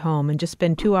that at home, and just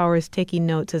spend 2 hours taking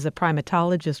notes as a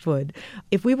primatologist would.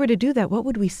 If we were to do that, what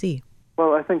would we see?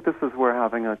 Well, I think this is where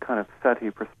having a kind of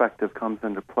SETI perspective comes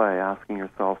into play, asking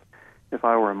yourself, if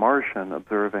I were a Martian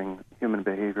observing human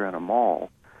behavior in a mall,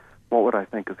 what would I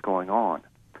think is going on?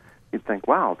 You'd think,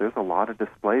 wow, there's a lot of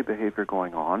display behavior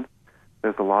going on.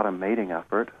 There's a lot of mating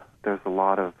effort. There's a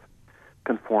lot of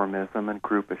conformism and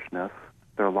groupishness.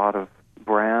 There are a lot of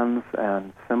brands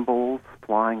and symbols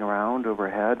flying around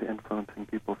overhead, influencing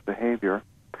people's behavior.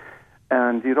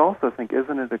 And you'd also think,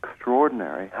 isn't it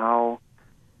extraordinary how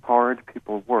hard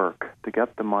people work to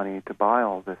get the money to buy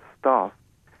all this stuff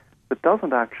that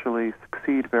doesn't actually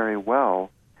succeed very well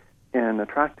in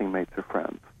attracting mates or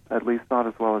friends, at least not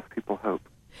as well as people hope.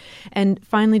 And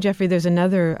finally, Jeffrey, there's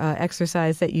another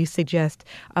exercise that you suggest,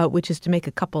 which is to make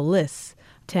a couple lists,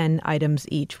 10 items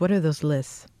each. What are those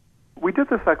lists? We did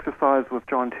this exercise with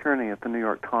John Tierney at the New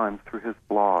York Times through his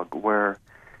blog, where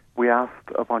we asked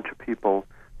a bunch of people,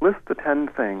 list the 10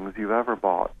 things you've ever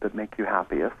bought that make you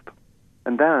happiest,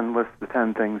 and then list the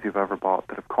 10 things you've ever bought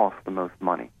that have cost the most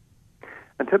money.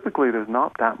 And typically there's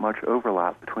not that much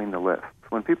overlap between the lists.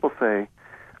 When people say,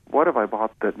 what have I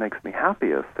bought that makes me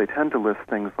happiest, they tend to list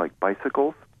things like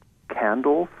bicycles,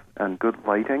 candles, and good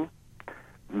lighting,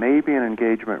 maybe an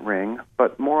engagement ring,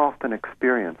 but more often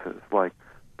experiences like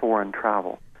foreign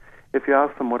travel. If you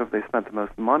ask them what have they spent the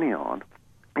most money on,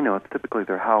 it's typically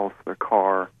their house, their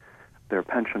car, their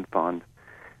pension fund,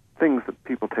 things that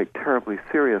people take terribly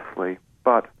seriously,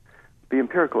 but the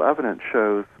empirical evidence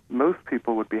shows most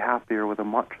people would be happier with a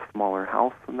much smaller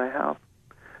house than they have.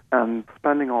 And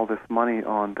spending all this money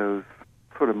on those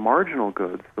sort of marginal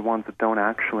goods, the ones that don't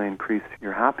actually increase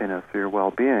your happiness or your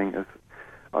well-being, is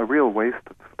a real waste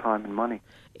of time and money.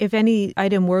 If any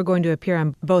item were going to appear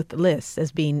on both lists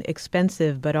as being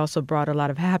expensive but also brought a lot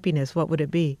of happiness, what would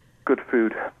it be? Good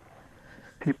food.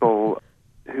 People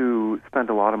who spend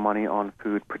a lot of money on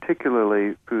food,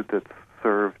 particularly food that's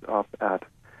served up at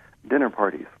dinner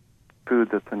parties, food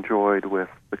that's enjoyed with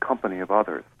the company of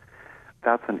others.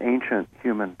 That's an ancient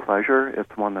human pleasure.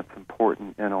 It's one that's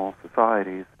important in all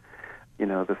societies.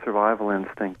 The survival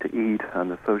instinct to eat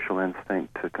and the social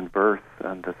instinct to converse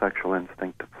and the sexual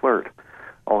instinct to flirt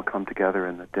all come together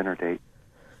in the dinner date.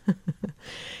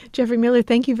 Jeffrey Miller,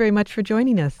 thank you very much for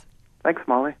joining us. Thanks,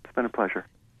 Molly. It's been a pleasure.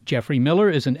 Jeffrey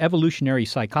Miller is an evolutionary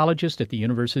psychologist at the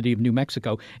University of New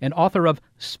Mexico and author of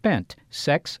Spent,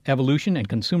 Sex, Evolution, and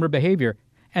Consumer Behavior.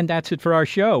 And that's it for our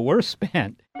show. We're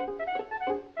spent.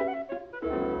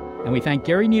 And we thank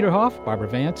Gary Niederhoff, Barbara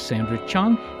Vance, Sandra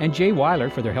Chung, and Jay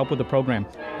Weiler for their help with the program.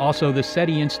 Also, the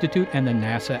SETI Institute and the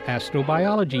NASA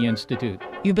Astrobiology Institute.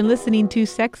 You've been listening to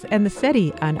Sex and the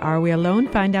SETI on Are We Alone?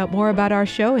 Find out more about our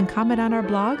show and comment on our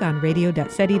blog on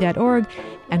radio.seti.org,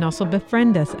 and also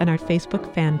befriend us on our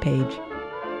Facebook fan page.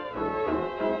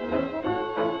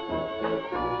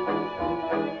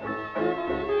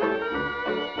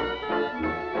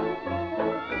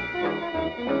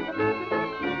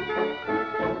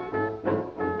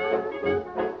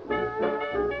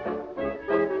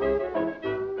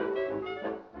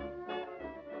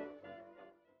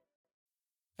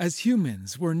 As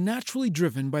humans, we're naturally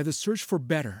driven by the search for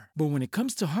better. But when it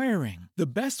comes to hiring, the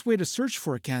best way to search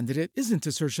for a candidate isn't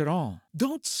to search at all.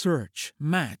 Don't search,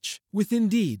 match with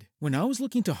Indeed. When I was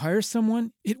looking to hire someone,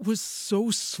 it was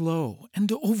so slow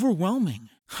and overwhelming.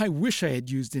 I wish I had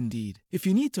used Indeed. If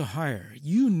you need to hire,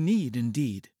 you need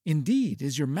Indeed. Indeed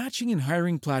is your matching and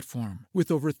hiring platform with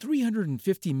over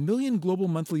 350 million global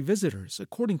monthly visitors,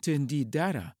 according to Indeed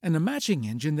data, and a matching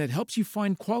engine that helps you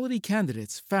find quality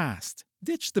candidates fast.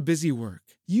 Ditch the busy work.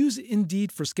 Use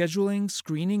Indeed for scheduling,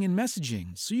 screening, and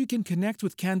messaging so you can connect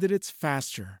with candidates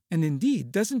faster. And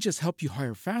Indeed doesn't just help you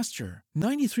hire faster.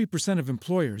 93% of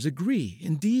employers agree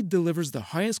Indeed delivers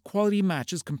the highest quality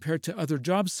matches compared to other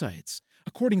job sites,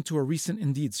 according to a recent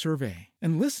Indeed survey.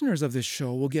 And listeners of this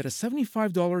show will get a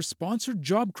 $75 sponsored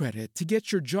job credit to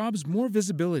get your jobs more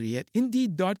visibility at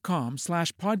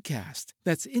Indeed.com/podcast.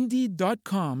 That's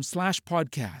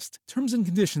Indeed.com/podcast. Terms and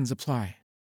conditions apply.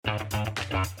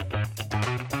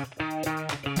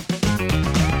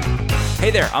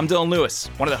 Hey there, I'm Dylan Lewis,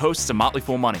 one of the hosts of Motley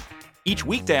Fool Money. Each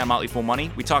weekday on Motley Fool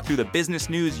Money, we talk through the business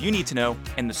news you need to know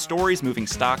and the stories moving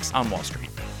stocks on Wall Street.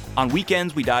 On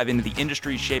weekends, we dive into the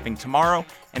industries shaping tomorrow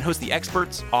and host the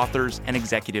experts, authors, and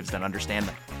executives that understand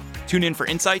them. Tune in for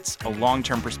insights, a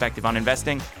long-term perspective on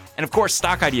investing, and of course,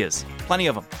 stock ideas. Plenty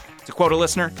of them. To quote a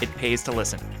listener, it pays to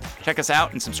listen. Check us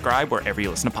out and subscribe wherever you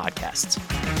listen to podcasts.